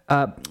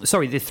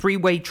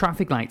three-way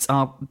traffic lights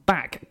are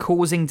back,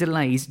 causing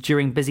delays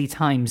during busy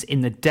times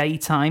in the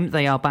daytime.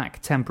 They are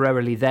back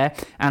temporarily there.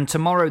 And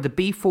tomorrow, the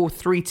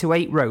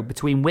B4328 road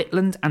between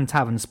Whitland and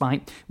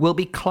Tavernspite will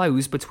be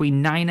closed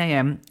between 9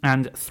 a.m.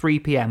 and 3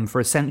 p.m. for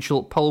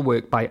essential pole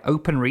work by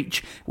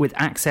Openreach, with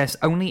access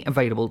only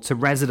available to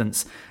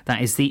residents.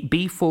 That is the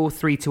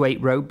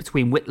B4328 road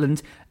between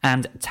Whitland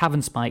and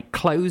Tavernspite,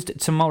 closed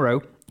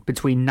tomorrow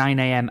between 9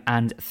 a.m.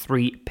 and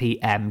 3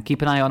 p.m.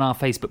 Keep an eye on our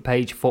Facebook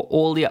page for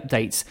all the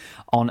updates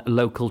on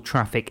local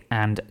traffic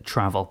and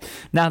travel.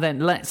 Now then,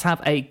 let's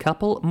have a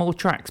couple more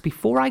tracks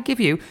before I give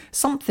you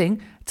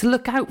something to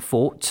look out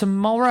for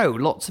tomorrow.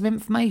 Lots of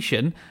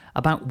information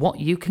about what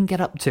you can get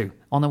up to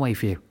on the way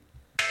for you.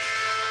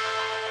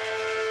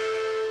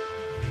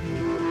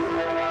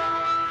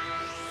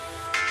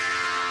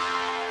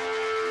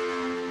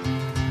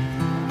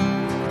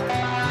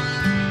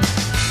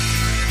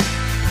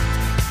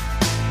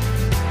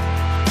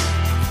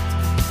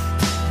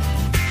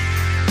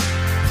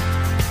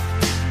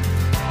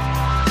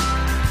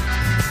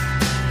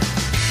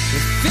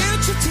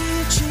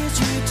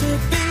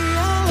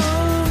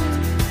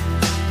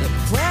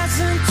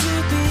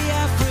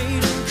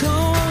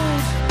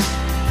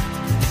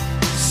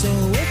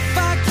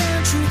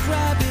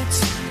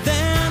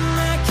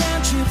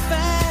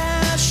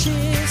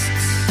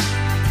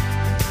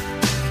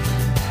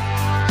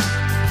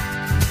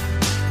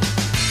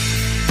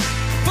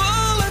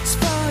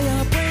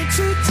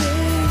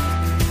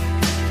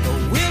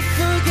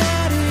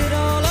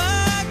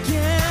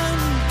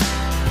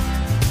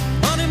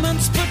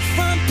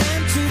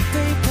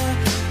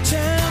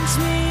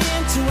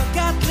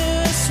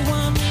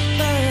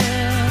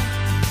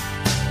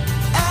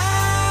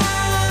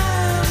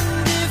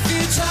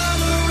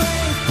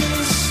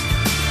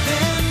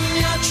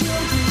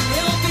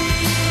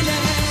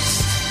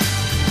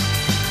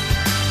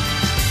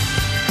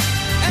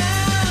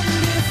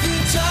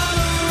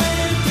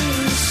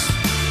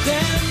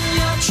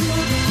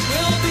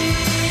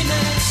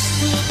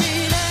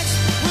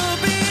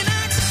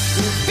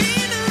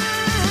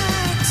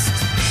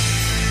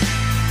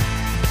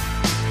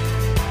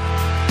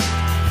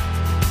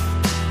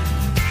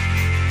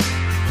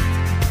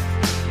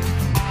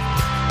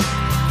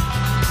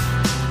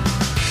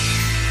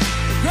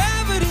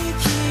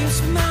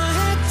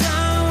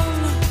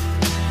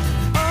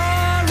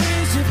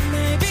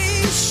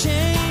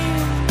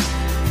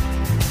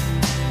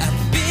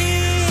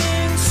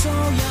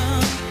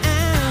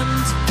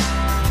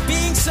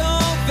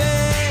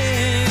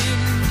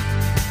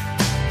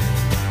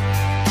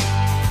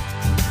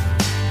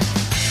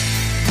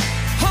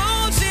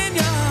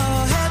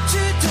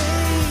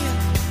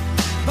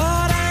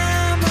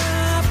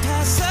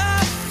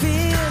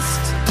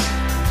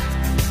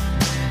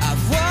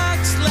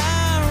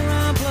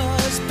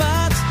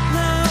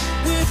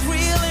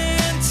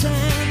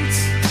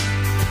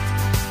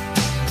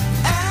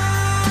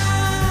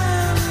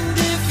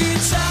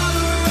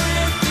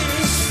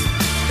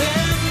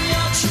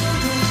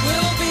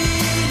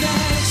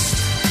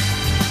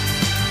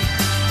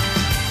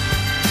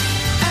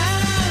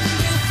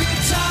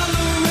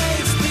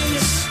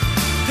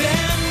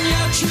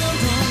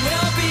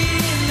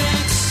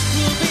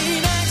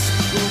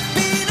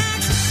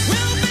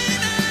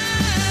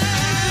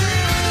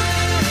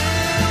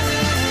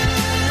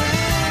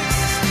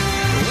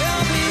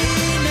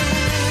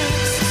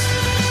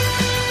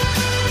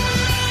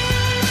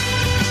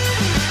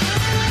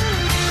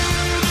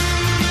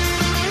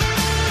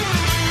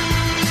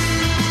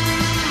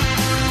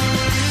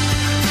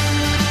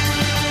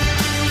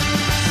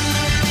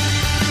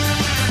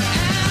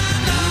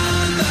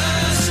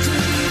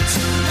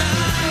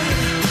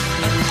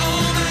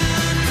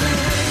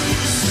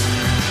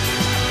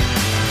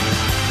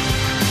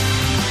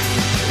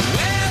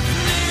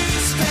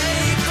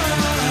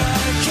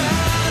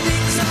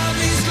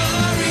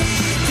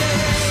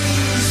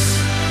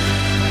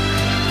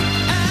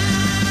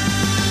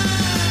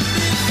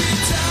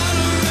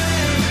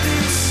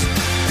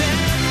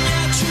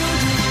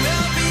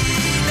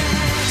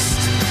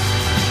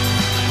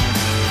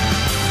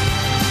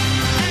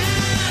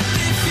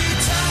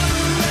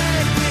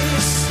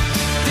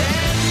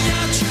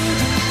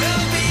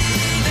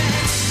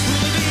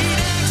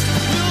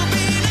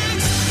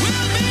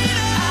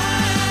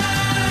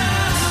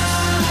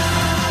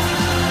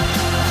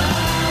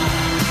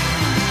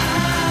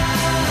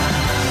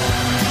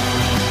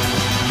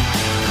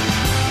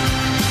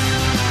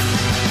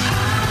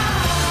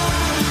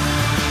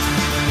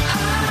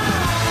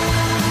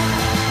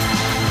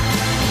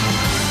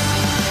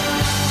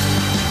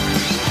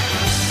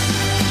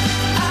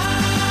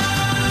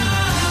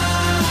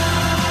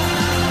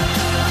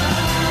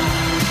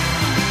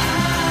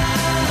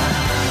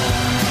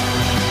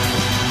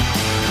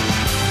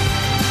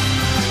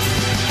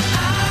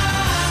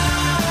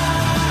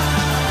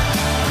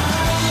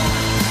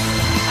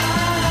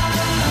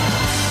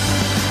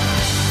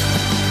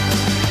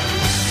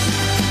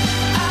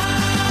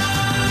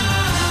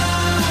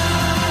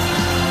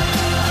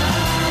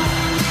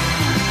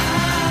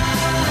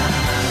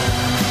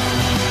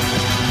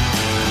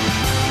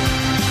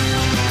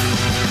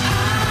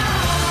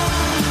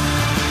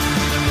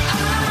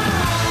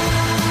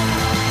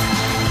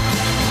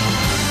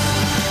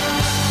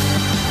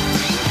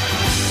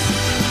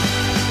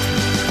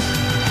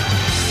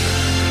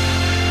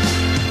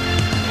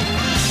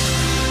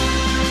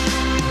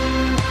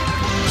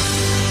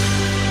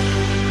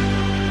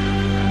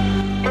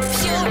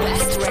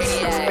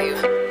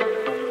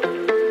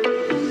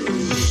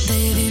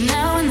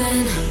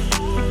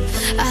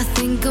 I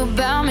think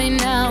about me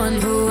now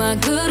and who I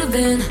could have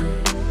been.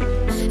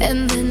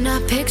 And then I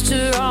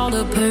picture all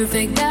the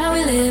perfect that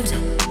we lived.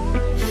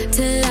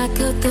 Till I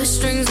cut the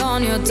strings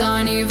on your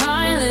tiny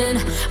violin.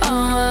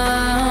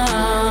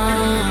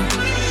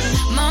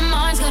 My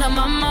mind's got a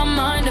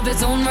mind of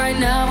its own right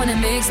now, and it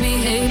makes me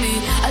hate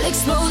me. I'll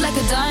explode like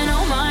a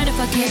dynamite if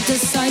I can't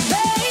decide,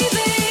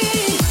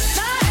 baby.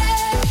 My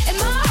head and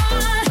my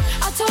heart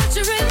are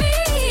torturing me.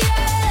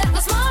 Yeah,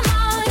 lost my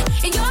mind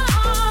in your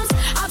arms.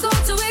 I go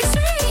to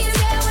extremes.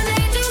 Yeah, when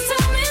angels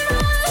tell me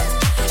run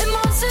and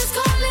monsters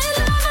call it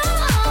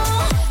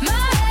love.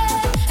 My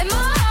head and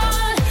my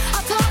heart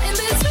are caught in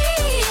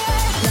between.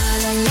 Yeah, la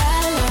la la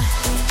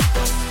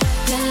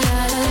la, la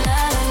la la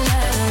la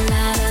la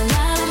la la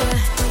la.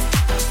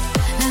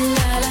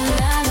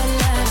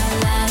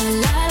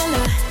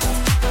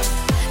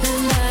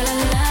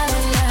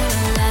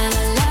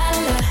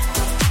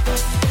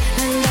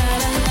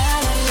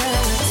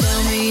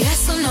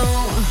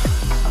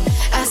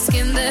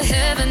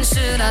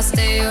 Should I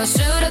stay or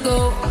should I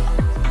go?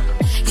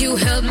 You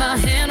held my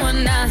hand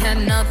when I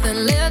had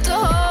nothing left to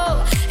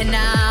hold, and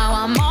now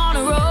I'm on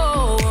a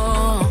roll.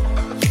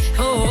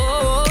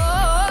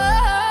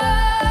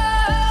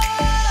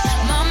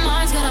 My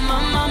mind's got a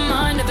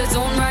mind of its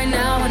own right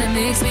now, and it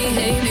makes me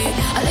hate me.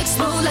 I'll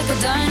explode like a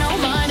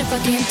dynamite if I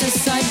can't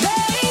decide,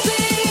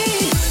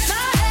 baby.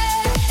 My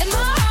head and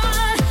my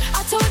heart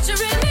are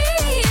torturing me.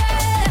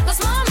 Yeah,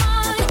 lost my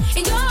mind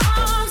in your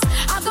arms.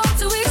 I go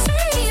to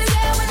extremes.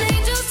 Yeah, when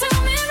angels tell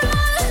me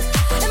run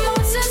and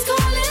monsters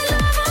call it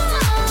love.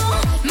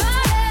 My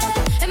head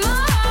and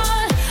my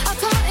heart are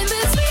caught in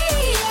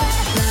between. Yeah,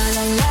 la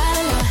la la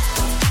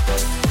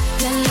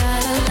la, la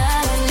la la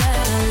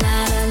la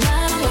la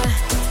la la,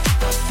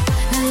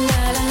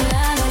 la la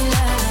la la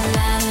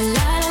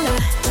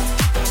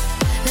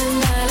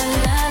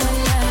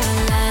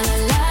la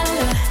la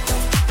la.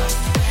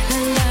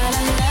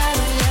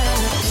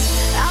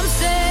 I'm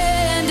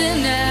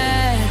standing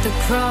at the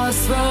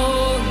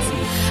crossroads.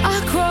 I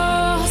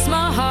cross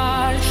my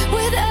heart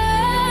with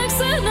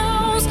X and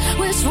O's.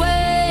 Which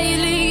way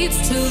leads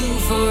to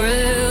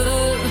forever?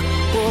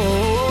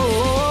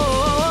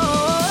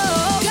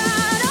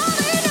 God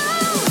only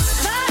knows.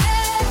 My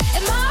head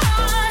and my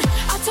heart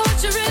are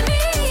torturing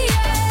me.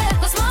 Yeah,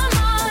 lost my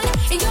mind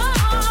in your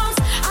arms.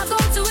 I go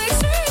to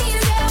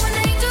extremes. Yeah, when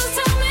angels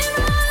tell me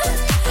run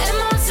and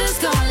monsters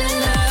call it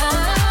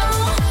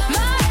love.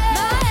 My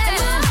head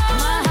and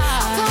my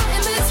heart are caught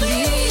in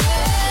between.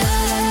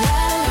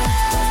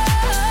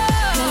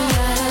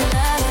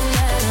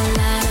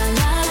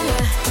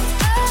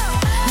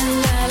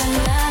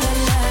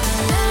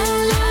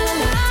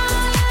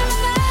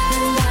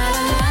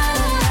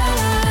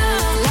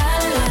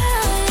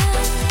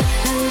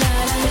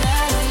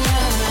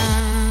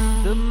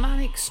 The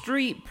Manic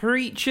Street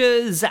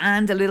Preachers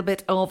and a little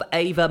bit of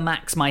Ava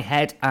Max, My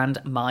Head and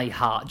My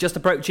Heart. Just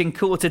approaching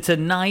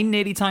 9:15,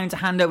 nearly time to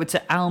hand over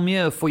to Al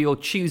Muir for your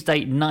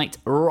Tuesday night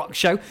rock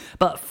show.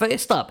 But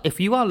first up, if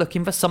you are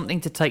looking for something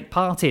to take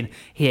part in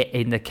here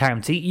in the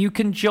county, you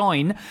can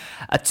join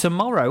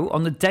tomorrow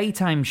on the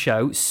daytime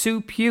show.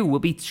 Sue Pugh will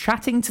be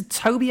chatting to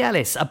Toby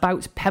Ellis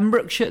about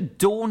Pembrokeshire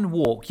Dawn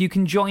Walk. You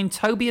can join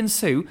Toby and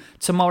Sue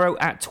tomorrow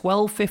at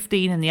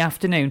 12:15 in the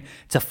afternoon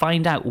to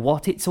find out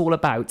what it's all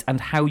about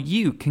and how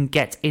you can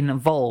get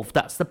involved.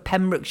 That's the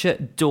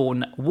Pembrokeshire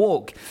Dawn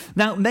Walk.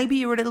 Now, maybe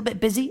you're a little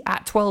bit busy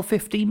at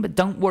 12:15, but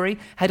don't worry.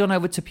 Head on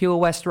over to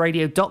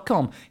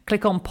purewestradio.com,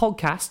 click on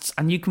podcasts,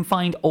 and you can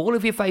find all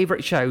of your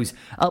favourite shows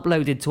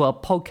uploaded to our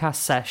podcast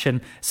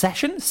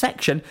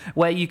section,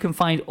 where you can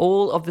find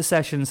all of the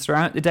sessions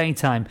throughout the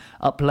daytime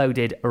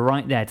uploaded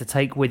right there to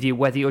take with you,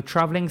 whether you're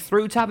travelling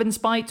through Tavern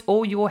Spite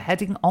or you're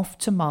heading off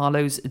to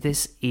Marlowe's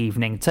this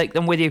evening. Take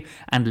them with you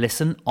and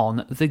listen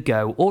on the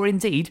go, or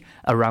indeed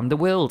around the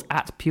world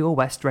at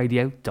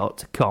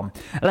purewestradio.com.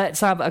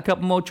 Let's have a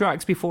couple more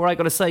tracks before I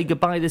got to say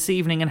goodbye this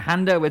evening and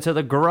hand over to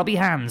the grubby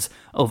hands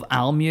of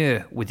Al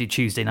Muir with your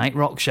Tuesday night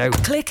rock show.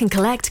 Click and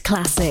collect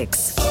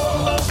classics.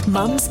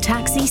 Mum's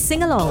taxi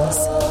sing-alongs.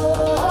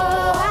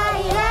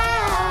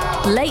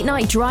 Late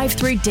night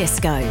drive-through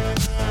disco.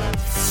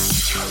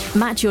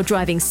 Match your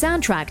driving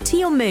soundtrack to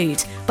your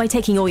mood by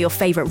taking all your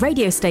favourite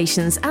radio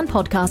stations and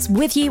podcasts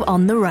with you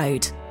on the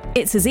road.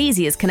 It's as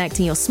easy as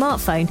connecting your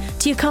smartphone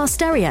to your car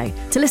stereo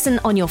to listen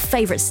on your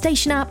favourite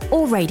station app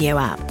or radio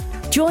app.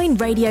 Join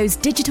radio's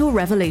digital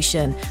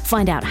revolution.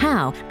 Find out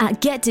how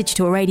at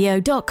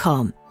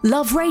getdigitalradio.com.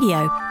 Love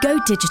radio, go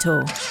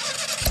digital.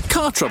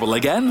 Car trouble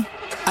again?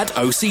 At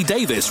OC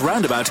Davis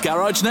Roundabout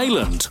Garage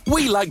Neyland,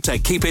 we like to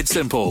keep it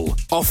simple,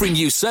 offering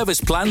you service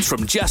plans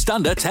from just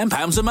under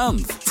 £10 a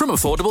month, from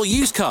affordable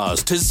used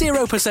cars to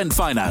 0%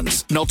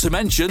 finance, not to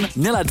mention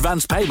nil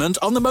advance payment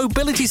on the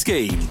mobility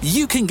scheme.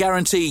 You can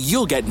guarantee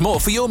you'll get more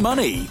for your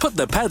money. Put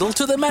the pedal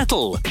to the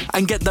metal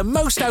and get the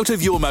most out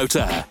of your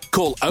motor.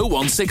 Call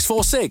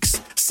 01646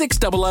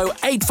 600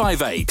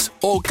 858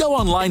 or go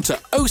online to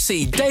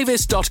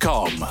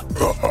ocdavis.com.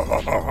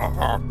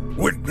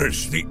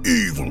 Witness the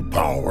evil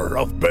power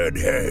of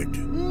Bedhead.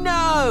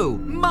 no!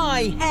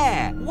 My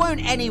hair!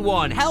 Won't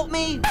anyone help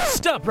me?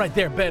 Stop right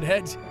there,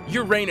 bedheads.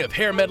 Your reign of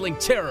hair-meddling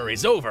terror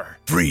is over.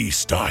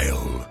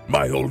 Freestyle,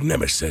 my old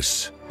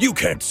nemesis. You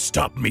can't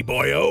stop me,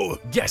 boyo.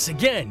 Guess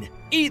again.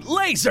 Eat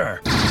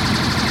laser.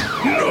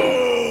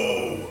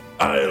 No!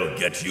 I'll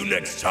get you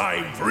next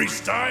time,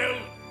 Freestyle.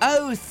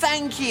 Oh,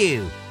 thank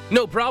you.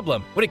 No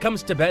problem. When it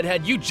comes to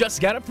bedhead, you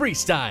just gotta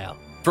freestyle.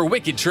 For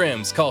wicked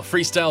trims, call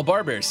Freestyle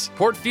Barbers,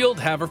 Portfield,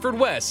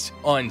 Haverfordwest,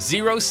 on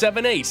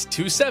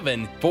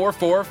 07827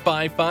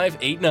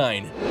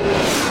 445589.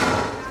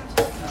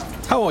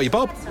 How are you,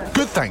 Bob?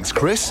 Good, thanks,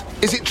 Chris.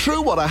 Is it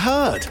true what I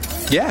heard?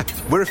 Yeah,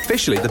 we're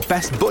officially the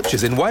best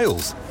butchers in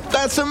Wales.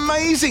 That's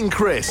amazing,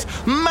 Chris.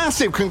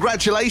 Massive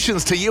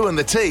congratulations to you and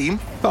the team.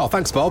 Oh,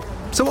 thanks, Bob.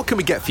 So what can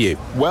we get for you?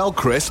 Well,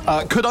 Chris,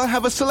 could I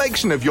have a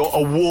selection of your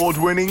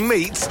award-winning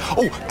meats?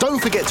 Oh, don't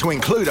forget to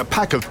include a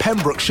pack of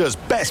Pembrokeshire's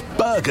best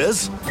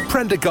burgers.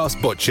 Prendergast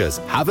Butchers,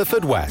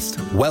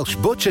 Haverfordwest, Welsh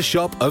Butcher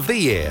Shop of the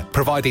Year,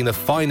 providing the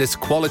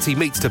finest quality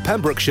meats to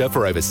Pembrokeshire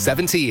for over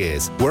 70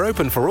 years. We're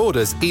open for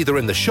orders either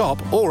in the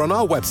shop or on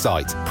our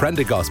website,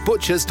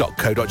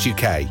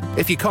 prendergastbutchers.co.uk.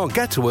 If you can't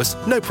get to us,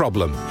 no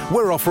problem.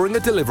 We're offering a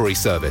delivery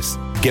service.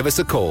 Give us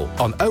a call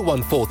on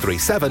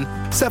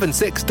 01437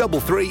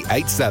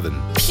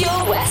 763387.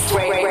 Pure West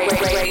Radio.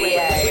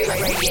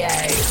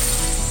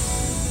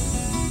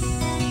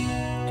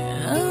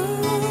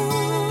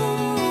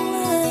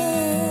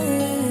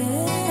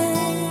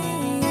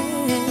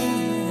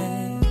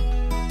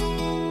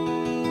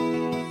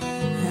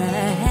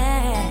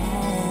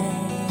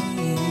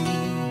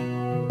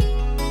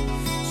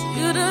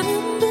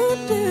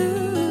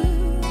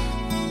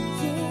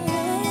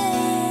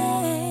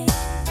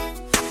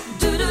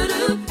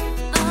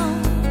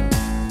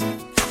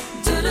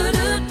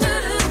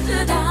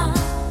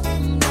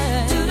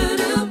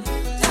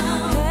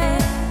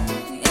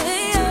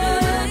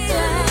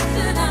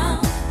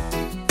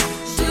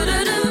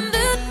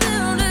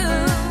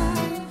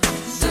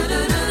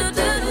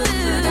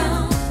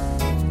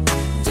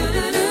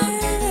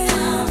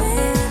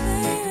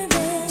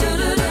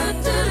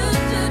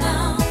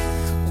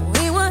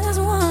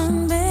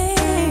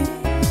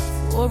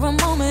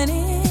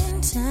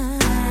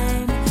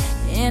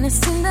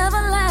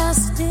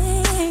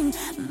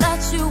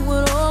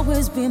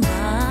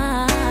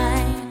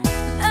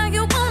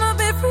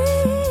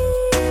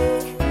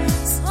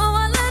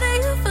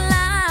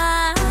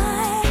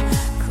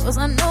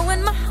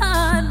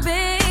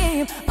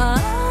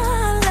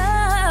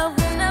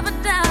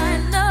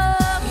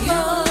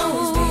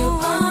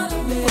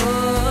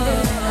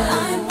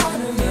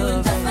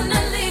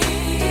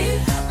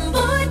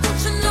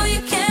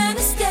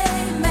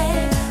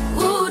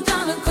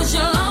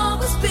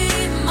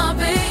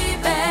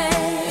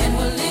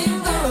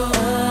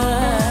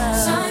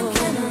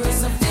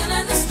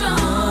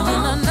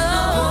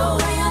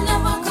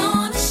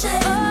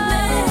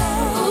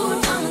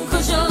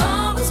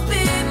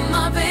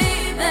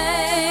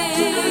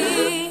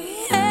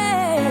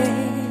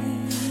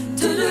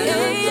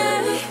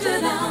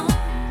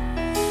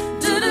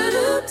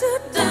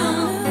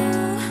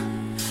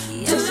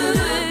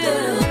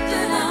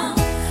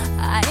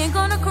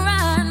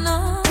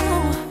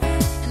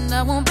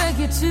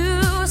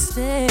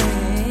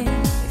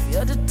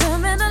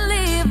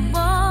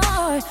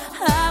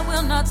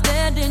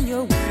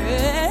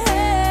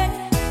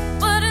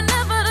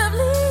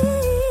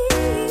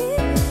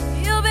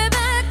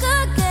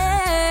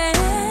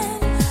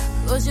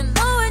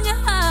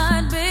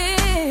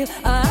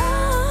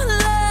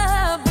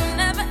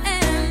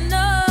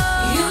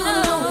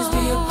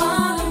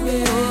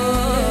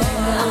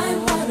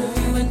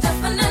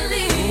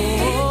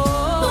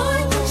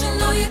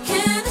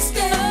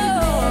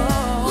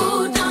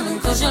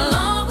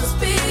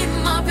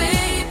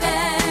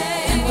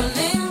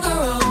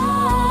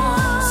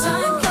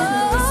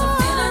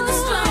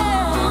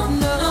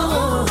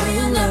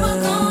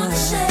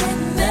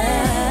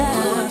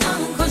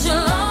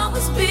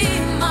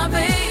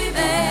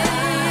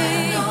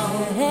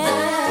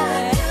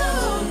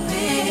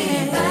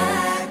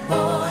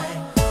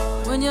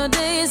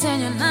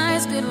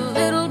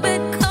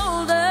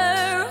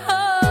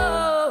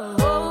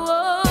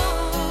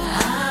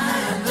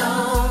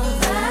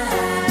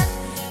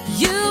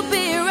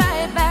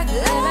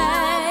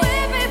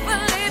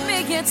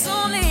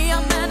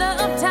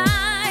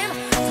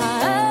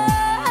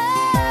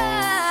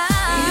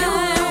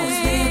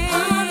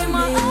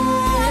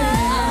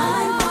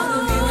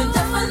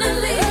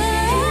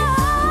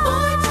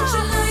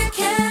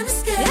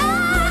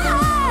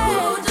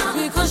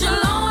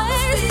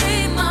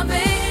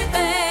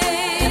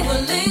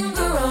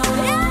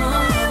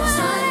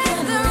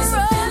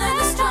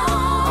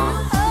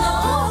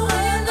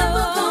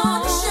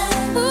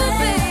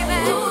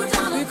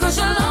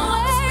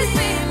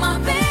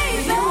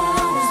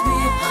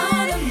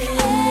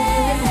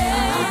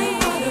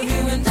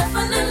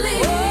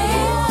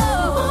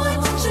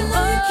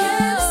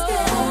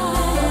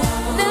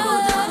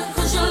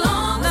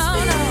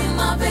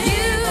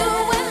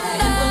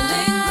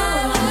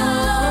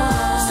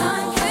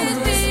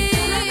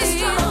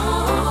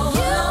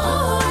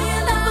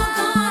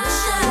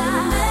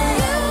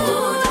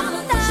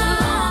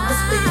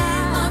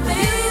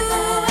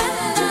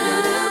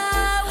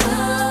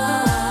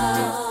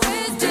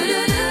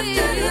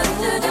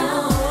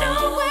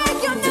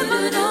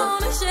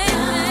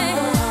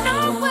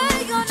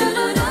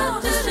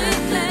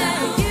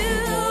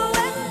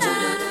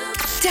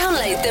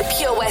 Download the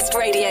Pure West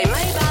Radio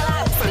mobile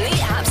app from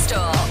the App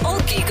Store or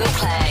Google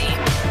Play.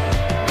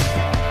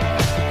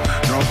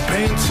 No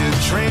painted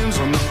trains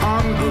on the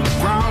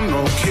underground,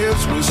 no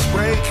kids with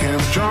spray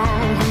cans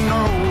jumping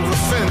over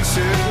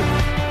fences.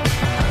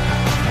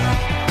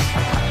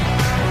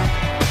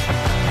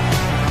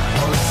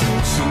 All the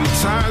suits and the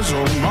ties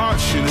all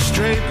march in a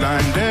straight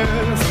line,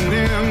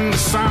 deafening the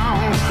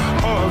sound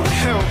of the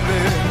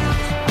helpless.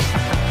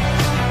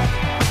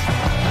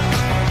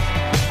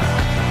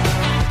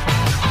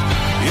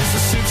 It's a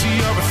city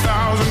of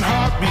 1,000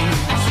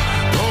 heartbeats,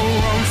 no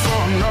room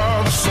for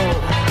another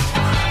soul.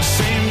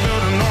 Same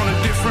building on a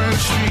different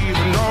street,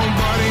 but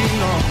nobody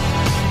knows.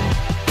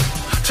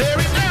 Tear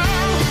it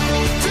down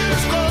till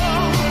it's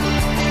gone.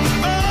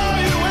 All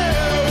you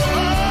ever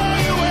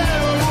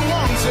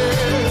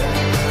wanted.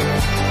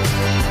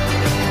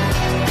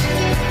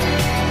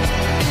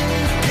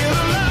 Kill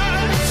the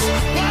lights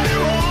while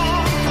you're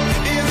on.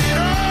 Is it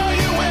all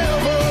you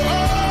ever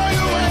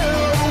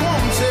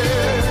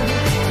wanted?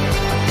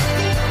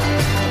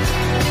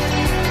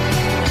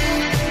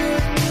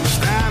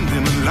 Stand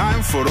in the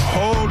line for the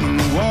hole in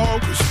the wall,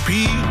 'cause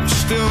people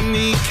still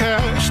need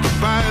cash to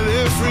buy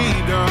their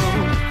freedom.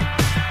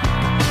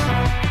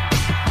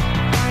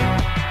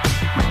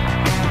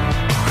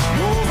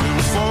 Moving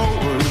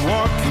forward,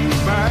 walking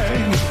back,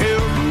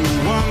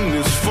 everyone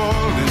is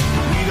falling,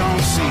 we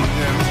don't see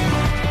them.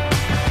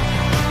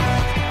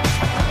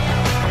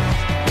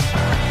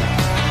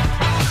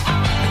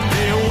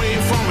 They away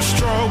from a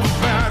struggle,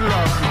 bad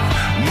luck,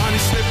 money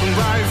slipping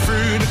right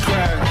through the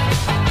cracks.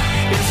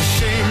 It's a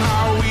shame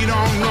how we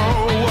don't know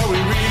what we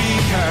really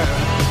have.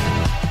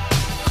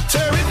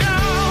 Tear it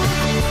down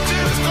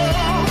till it's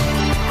gone.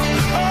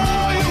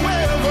 All you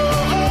ever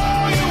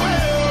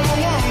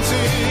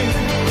wanted.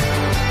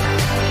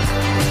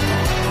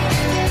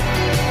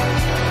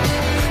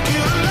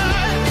 Kill the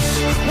lights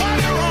while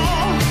you're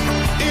on.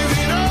 Is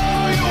it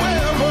all you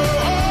ever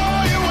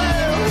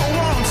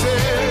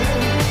wanted?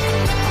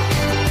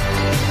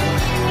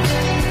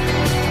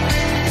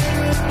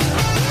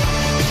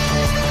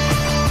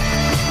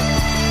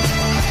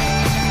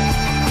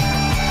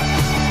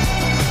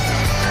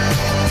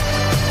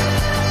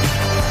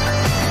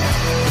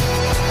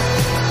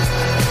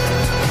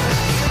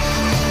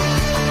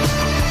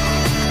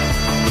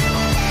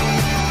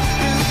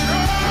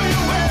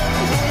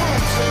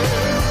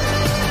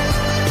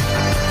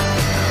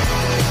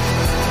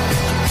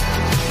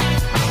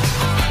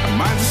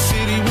 Mine's a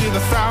city with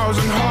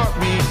 1,000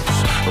 heartbeats,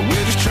 but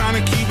we're just trying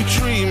to keep a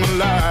dream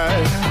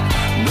alive.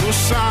 No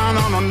sign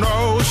on a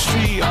no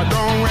street I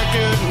don't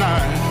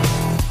recognize.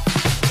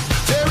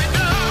 Tear it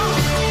down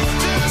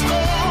till it's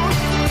gone.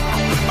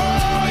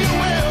 All you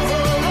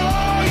ever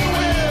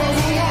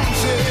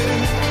wanted.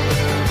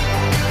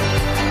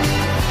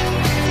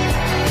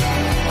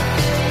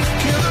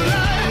 Kill the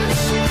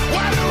lights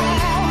while you're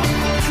on.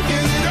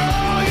 Is it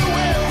all you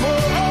ever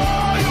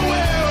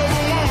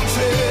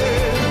wanted?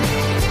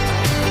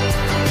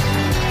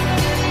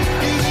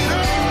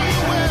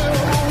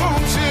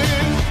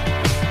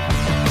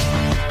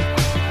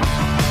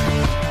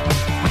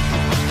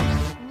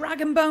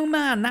 Rag and Bone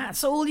Man,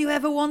 that's all you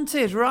ever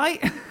wanted,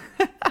 right?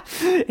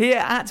 Here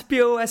at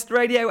Pure West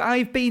Radio,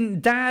 I've been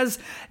Daz,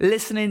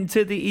 listening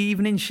to the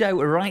evening show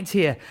right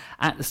here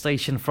at the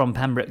station from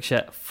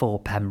Pembrokeshire for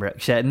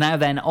Pembrokeshire. Now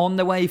then, on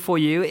the way for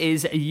you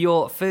is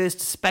your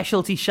first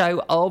specialty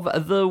show of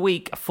the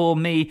week for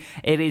me.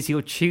 It is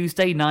your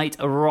Tuesday night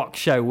rock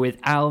show with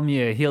Al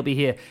Muir. He'll be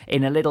here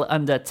in a little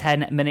under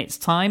 10 minutes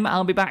time.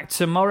 I'll be back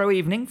tomorrow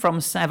evening from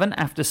 7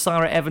 after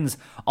Sarah Evans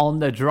on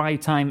the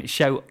Drive Time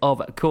show,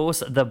 of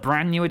course, the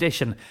brand new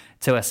edition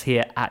to us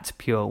here at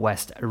Pure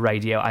West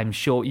Radio. I'm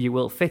sure you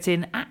will fit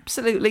in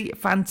absolutely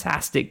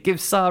fantastic. Give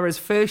Sarah's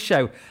first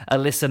show a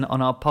listen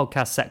on our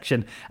podcast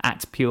section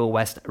at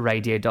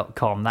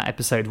purewestradio.com. That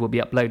episode will be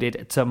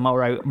uploaded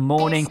tomorrow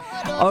morning.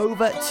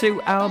 Over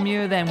to Al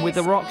Muir then with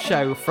the rock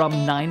show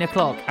from 9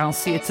 o'clock. I'll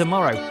see you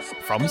tomorrow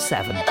from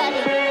 7.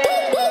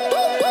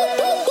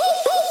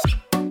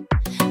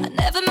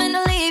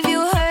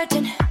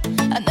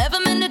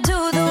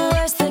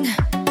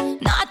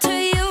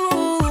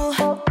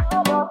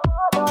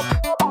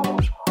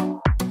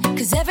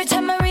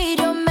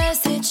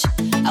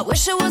 I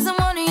wish I wasn't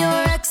one of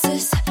your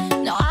exes.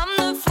 No, I'm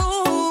the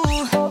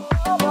fool.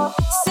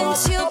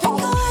 Since you've been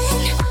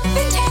gone,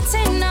 been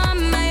dancing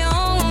on my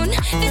own.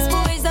 This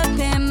boy's up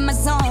in my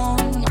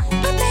zone,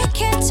 but they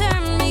can't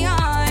turn me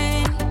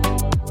on.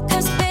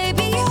 'Cause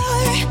baby,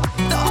 you're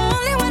the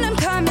only one I'm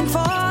coming for.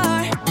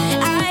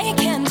 I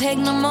can't take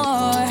no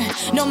more,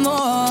 no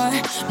more,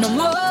 no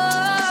more.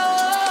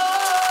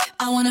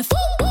 I wanna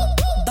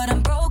but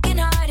I'm broken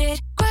hearted.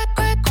 Cry,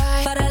 cry,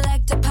 cry. But I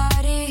like to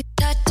party.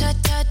 Touch,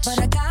 touch, touch. But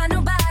I got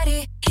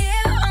nobody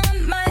here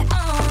on my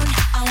own.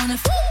 I wanna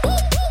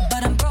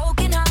but I'm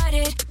broken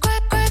hearted. Cry,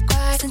 cry,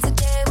 cry. Since the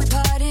day we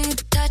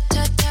parted. Touch,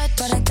 touch, touch.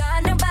 But I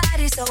got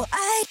nobody, so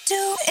I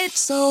do it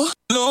so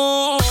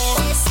low. I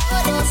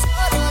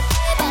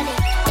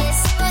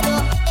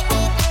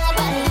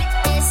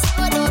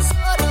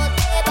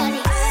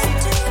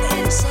do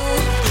it so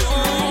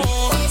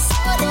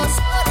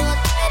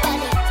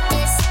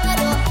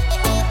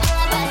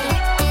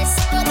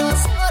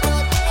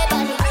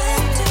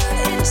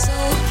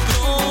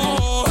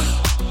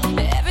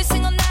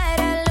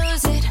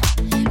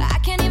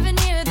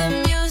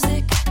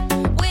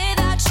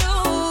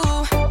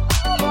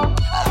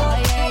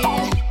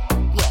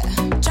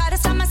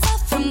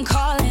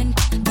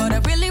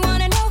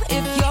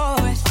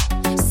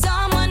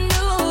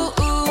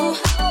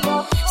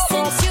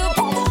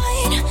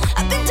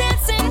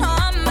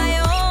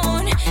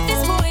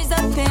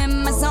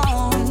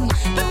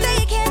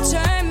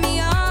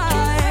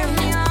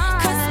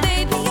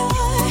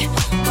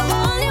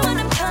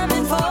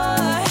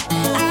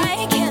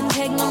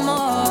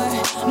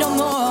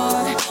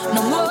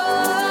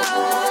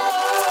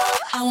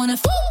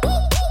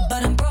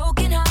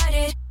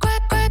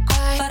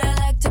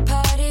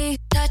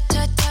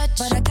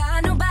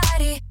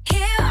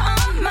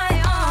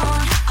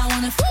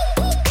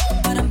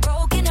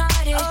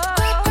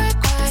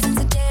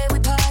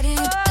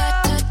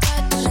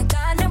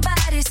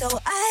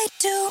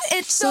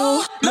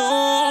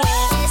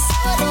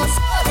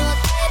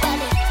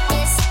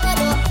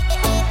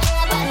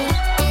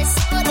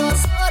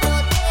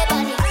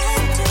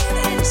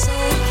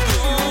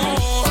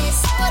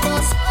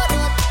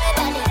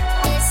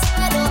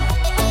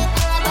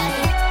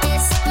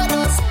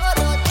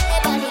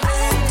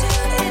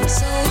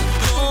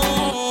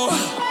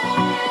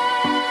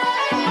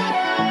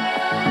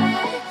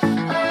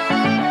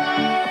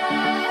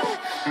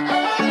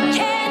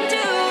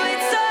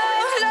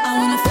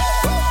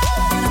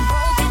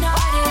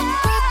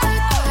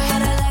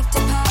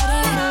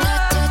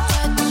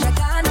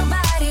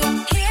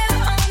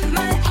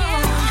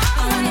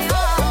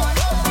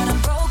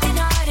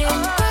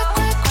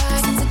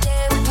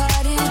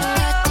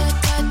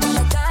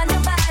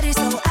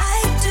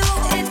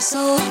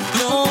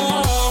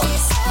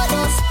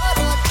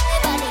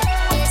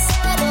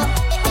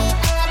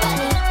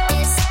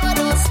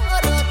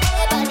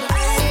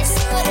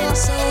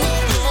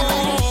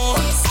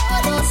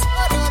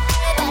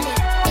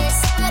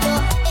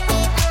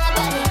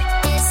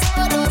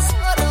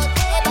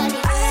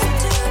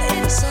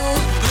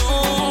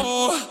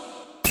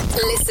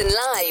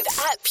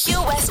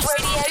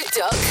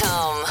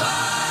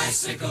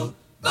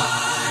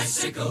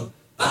bicycle,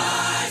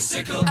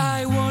 bicycle.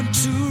 I want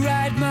to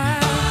ride my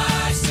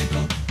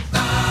bicycle,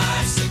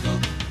 bicycle,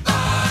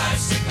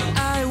 bicycle.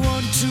 I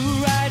want to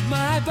ride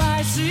my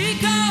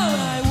bicycle.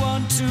 I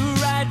want to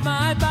ride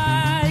my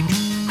bike.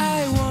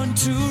 I want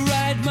to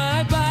ride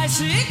my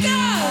bicycle.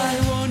 I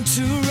want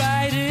to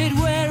ride it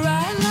where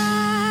I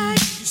like.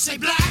 You say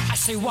black, I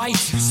say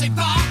white. You say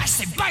bar, I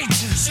say bite.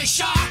 You say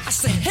shark, I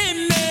say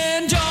him.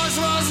 And Jaws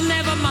was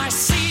never my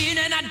scene,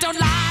 and I don't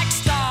like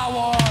Star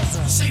Wars.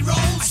 You say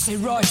Rose, I say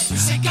Royce. You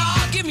say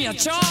God, give me a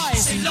choice. You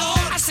say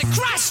Lord, I say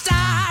Christ.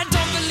 I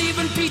don't believe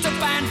in Peter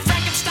Pan,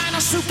 Frankenstein,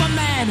 or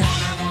Superman. All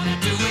I wanna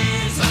do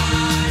is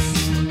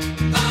bicycle,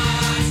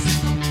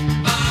 bicycle,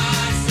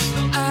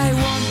 bicycle. I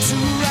want to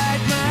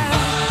ride my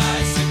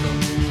bicycle,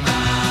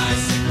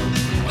 bicycle,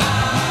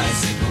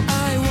 bicycle.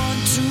 I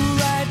want to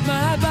ride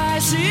my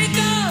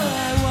bicycle.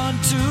 I want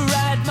to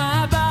ride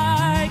my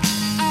bike.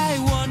 I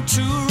want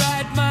to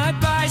ride my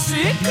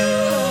bicycle.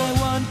 I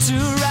want to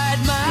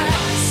ride my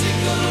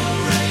bicycle.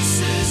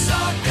 Races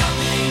are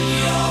coming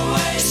your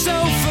way, so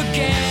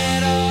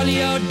forget all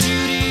your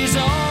duties.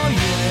 Oh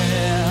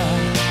yeah.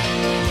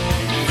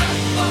 Rock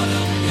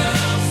bottom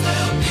girls,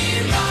 they'll be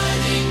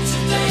riding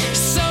today,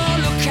 so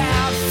look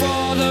out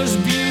for those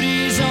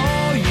beauties.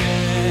 Oh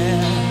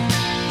yeah.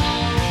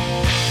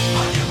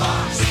 On your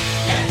marks,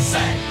 get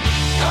set,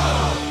 go.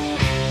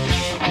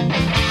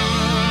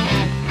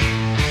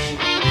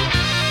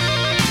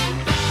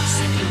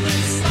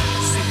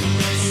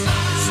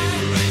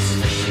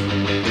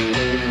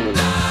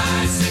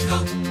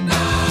 Bicycle,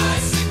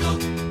 bicycle,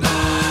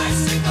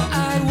 bicycle. I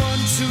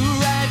want to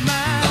ride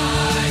my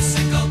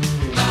bicycle,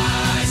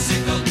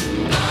 bicycle,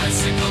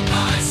 bicycle,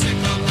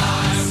 bicycle. I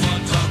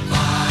want a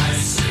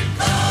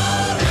bicycle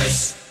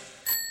race.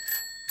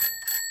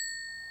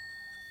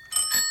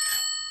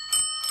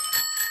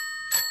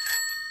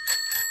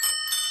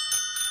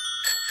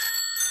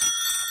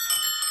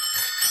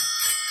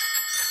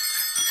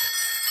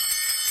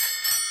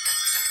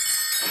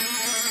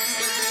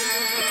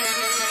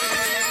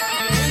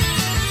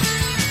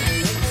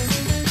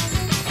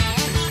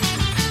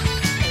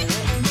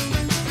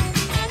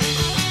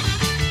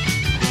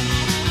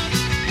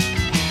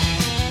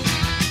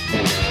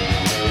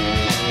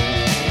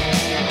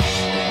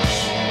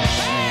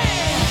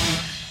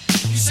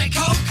 You say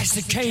Coke, I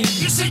say Kane.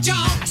 You say John,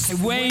 I say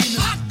Wayne.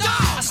 Hot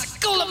dog, I say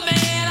Cooler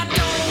Man. I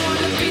don't want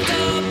to be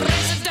the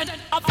president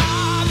of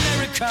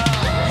America.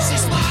 You say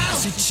Smile, I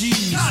say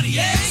Cheese.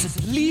 Cartier, I say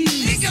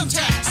Please. Income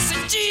tax, I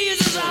say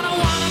Jesus. I don't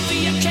want